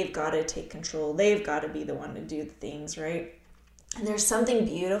like they've got to take control. They've got to be the one to do the things, right? And there's something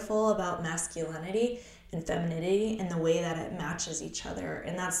beautiful about masculinity and femininity and the way that it matches each other.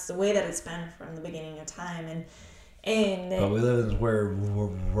 And that's the way that it's been from the beginning of time. But we live in this weird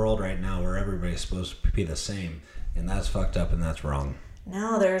world right now where everybody's supposed to be the same. And that's fucked up and that's wrong.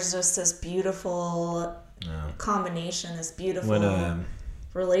 No, there's just this beautiful combination, this beautiful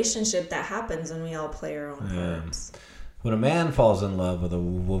relationship that happens when we all play our own parts. When a man falls in love with a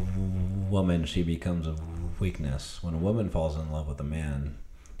woman, she becomes a weakness. When a woman falls in love with a man,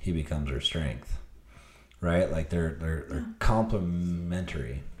 he becomes her strength. Right? Like they're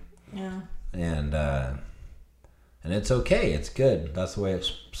complementary. Yeah. And it's okay. It's good. That's the way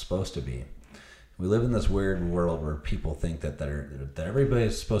it's supposed to be. We live in this weird world where people think that that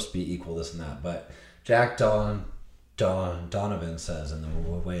everybody's supposed to be equal, this and that. But Jack Donovan says in The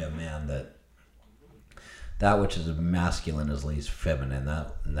Way of Man that which is masculine is least feminine.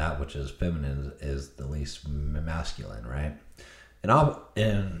 That which is feminine is the least masculine, right? And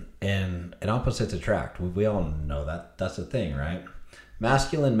opposites attract. We all know that. That's the thing, right?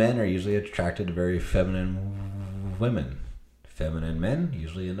 Masculine men are usually attracted to very feminine women. Feminine men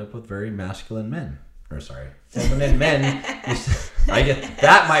usually end up with very masculine men. Feminine men. I get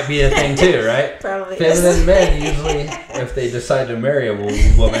that might be a thing too, right? Probably. Feminine men usually, if they decide to marry a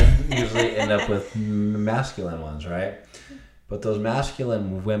woman, usually end up with masculine ones, right? But those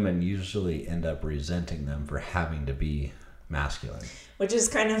masculine women usually end up resenting them for having to be masculine. Which is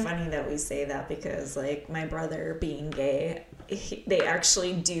kind of funny that we say that, because like my brother, being gay, they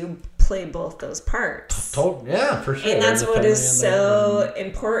actually do play both those parts. Yeah, for sure. And that's what is so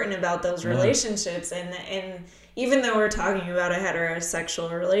important about those relationships. And even though we're talking about a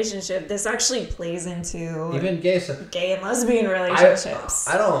heterosexual relationship, this actually plays into even gay and lesbian relationships.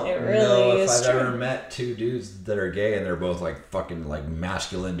 I don't know if I've ever met two dudes that are gay and they're both like fucking like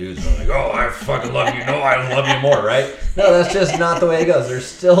masculine dudes. And like, oh, I fucking love you. No, I love you more, right? No, that's just not the way it goes. There's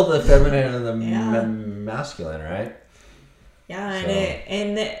still the feminine and the masculine, right? Yeah, so,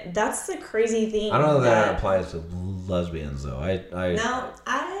 and that's the crazy thing. I don't know that applies to lesbians though.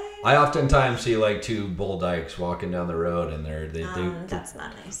 I oftentimes see like two bull dykes walking down the road and that's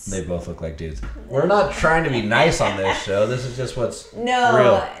not nice. They both look like dudes. We're not trying to be nice on this show. This is just what's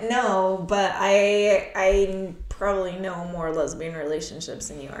real. No, but I probably know more lesbian relationships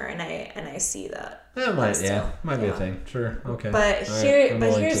than you are, and I see that. It might be a thing. Sure, okay. But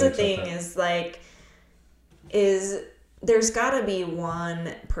here's the thing: is there's got to be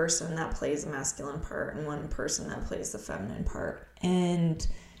one person that plays the masculine part and one person that plays the feminine part, and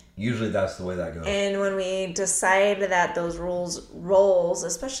usually that's the way that goes. And when we decide that those roles,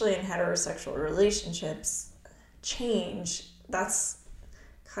 especially in heterosexual relationships, change, that's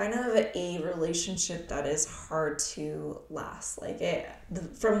kind of a relationship that is hard to last.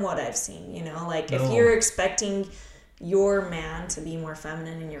 From what I've seen, if you're expecting your man to be more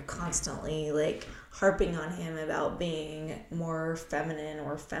feminine and you're constantly like harping on him about being more feminine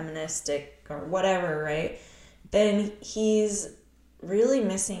or feministic or whatever, right? Then he's really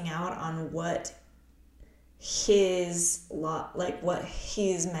missing out on what he's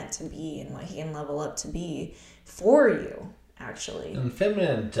meant to be and what he can level up to be for you, actually. And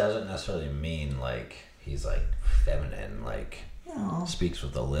feminine doesn't necessarily mean like he's like feminine, like speaks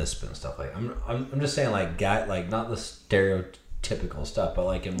with a lisp and stuff like. I'm just saying like guy, like not the stereotypical stuff, but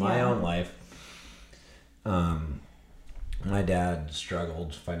like in my own life, my dad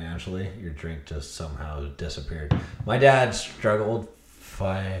struggled financially. Your drink just somehow disappeared. My dad struggled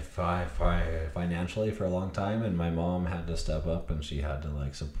financially for a long time, and my mom had to step up and she had to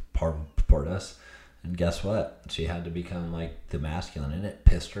like support us. And guess what? She had to become like the masculine, and it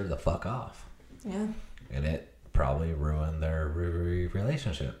pissed her the fuck off. Yeah. And it probably ruined their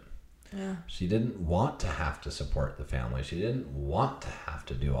relationship. Yeah. She didn't want to have to support the family. She didn't want to have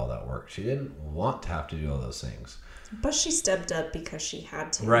to do all that work. She didn't want to have to do all those things. But she stepped up because she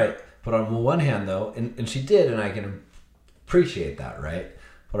had to. Right. But on one hand, though, and she did, and I can appreciate that, right?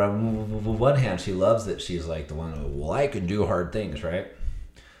 But on one hand, she loves that she's like the one who, I can do hard things, right?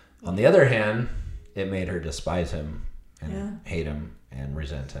 On the other hand, it made her despise him and hate him and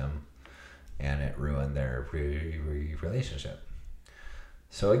resent him, and it ruined their relationship.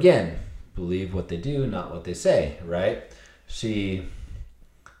 So again, believe what they do, not what they say, right? She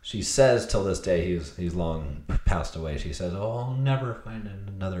says till this day, he's long passed away, she says, I'll never find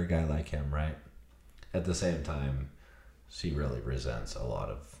another guy like him, right? At the same time, she really resents a lot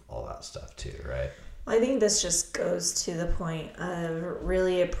of all that stuff too, right? Well, I think this just goes to the point of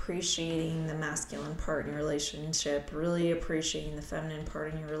really appreciating the masculine part in your relationship, really appreciating the feminine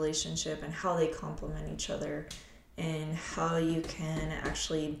part in your relationship, and how they complement each other, and how you can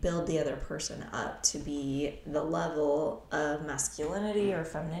actually build the other person up to be the level of masculinity or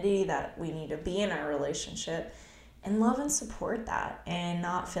femininity that we need to be in our relationship, and love and support that, and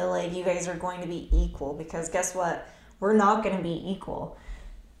not feel like you guys are going to be equal, because guess what? We're not going to be equal.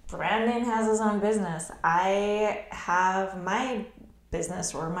 Brandon has his own business. I have my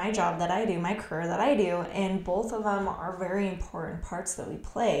business or my job that I do, my career that I do, and both of them are very important parts that we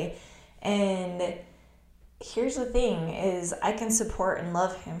play. And here's the thing is I can support and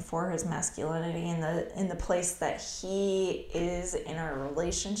love him for his masculinity in the place that he is in our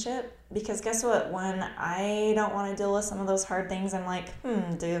relationship, because guess what, when I don't want to deal with some of those hard things, I'm like,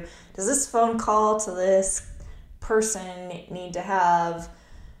 does this phone call to this person need to have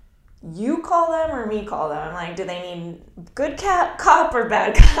you call them or me call them? I'm like, do they need good cop or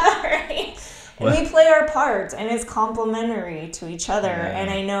bad cop, right? And we play our parts, and it's complementary to each other. Yeah. And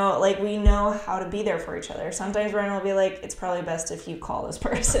I know, like, we know how to be there for each other. Sometimes Ryan will be like, it's probably best if you call this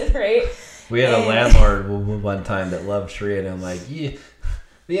person, right? We had a landlord one time that loved Sheree, and I'm like,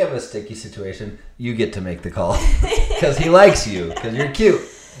 we have a sticky situation. You get to make the call because he likes you, because you're cute.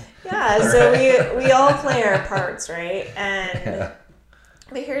 Yeah, so we all play our parts, right? And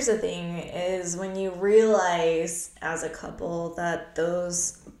but here's the thing is when you realize as a couple that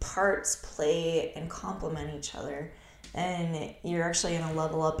those parts play and complement each other, and you're actually going to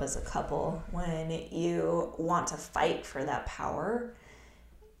level up as a couple when you want to fight for that power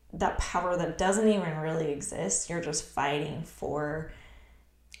that doesn't even really exist. You're just fighting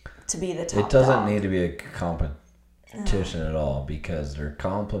to be the top It doesn't dog. need to be a competition. competition at all, because they're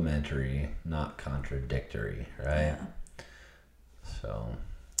complementary, not contradictory, right? Yeah. So.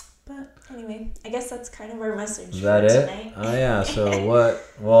 But anyway, I guess that's kind of our message. Is that it? Tonight. Oh yeah. So what?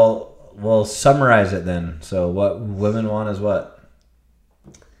 Well, we'll summarize it then. So what women want is what?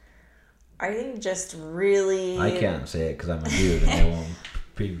 I think just really... I can't say it because I'm a dude and they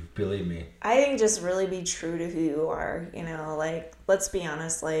won't believe me. I think just really be true to who you are. You know, like, let's be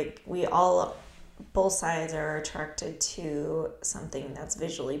honest. Like, we all, both sides are attracted to something that's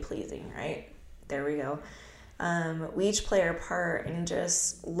visually pleasing, right? There we go. We each play our part and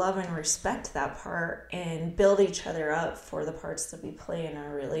just love and respect that part and build each other up for the parts that we play in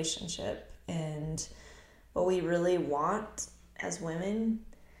our relationship. And what we really want as women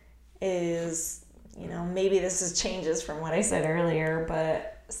is, you know, maybe this is changes from what I said earlier,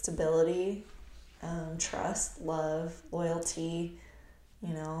 but stability, trust, love, loyalty,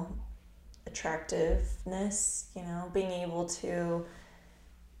 you know, attractiveness, you know, being able to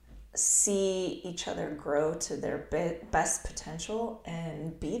see each other grow to their best potential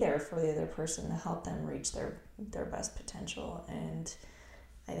and be there for the other person to help them reach their best potential. And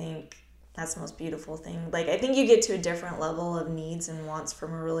I think that's the most beautiful thing. Like, I think you get to a different level of needs and wants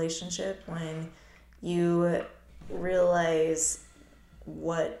from a relationship when you realize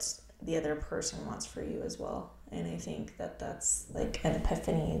what the other person wants for you as well. And I think that that's like an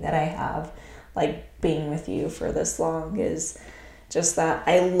epiphany that I have, like, being with you for this long, is just that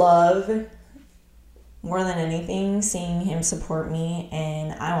I love, more than anything, seeing him support me,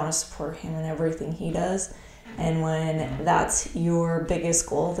 and I want to support him in everything he does. And when that's your biggest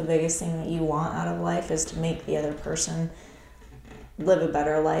goal, the biggest thing that you want out of life is to make the other person live a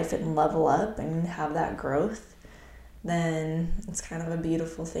better life and level up and have that growth, then it's kind of a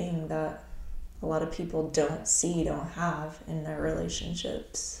beautiful thing that a lot of people don't have in their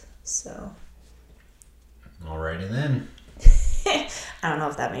relationships. So. Alrighty then. I don't know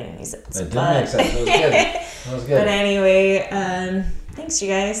if that made any sense. It did make sense. It was good. It was good. But anyway, thanks you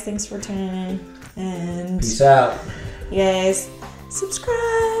guys. Thanks for tuning in. And peace out. You guys,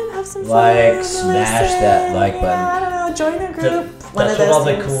 subscribe, have some fun. Smash that like button. I don't know, join a group. That's what all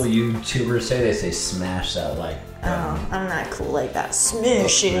the cool YouTubers say. They say smash that like button. Oh, I'm not cool like that.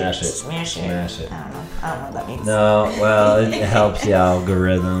 Smash it. Smash it. I don't know what that means. No, well, it helps the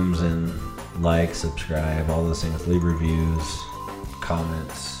algorithms and like, subscribe, all those things. Leave reviews,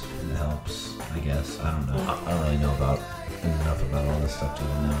 comments. It helps, I guess. I don't know. I don't really know enough about all this stuff to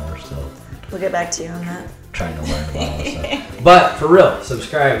even know. We're still... We'll get back to you on that. Trying to learn about all this stuff. But for real,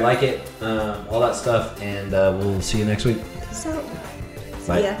 subscribe, like it, all that stuff, and we'll see you next week. So,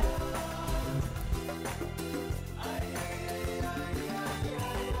 bye. See ya.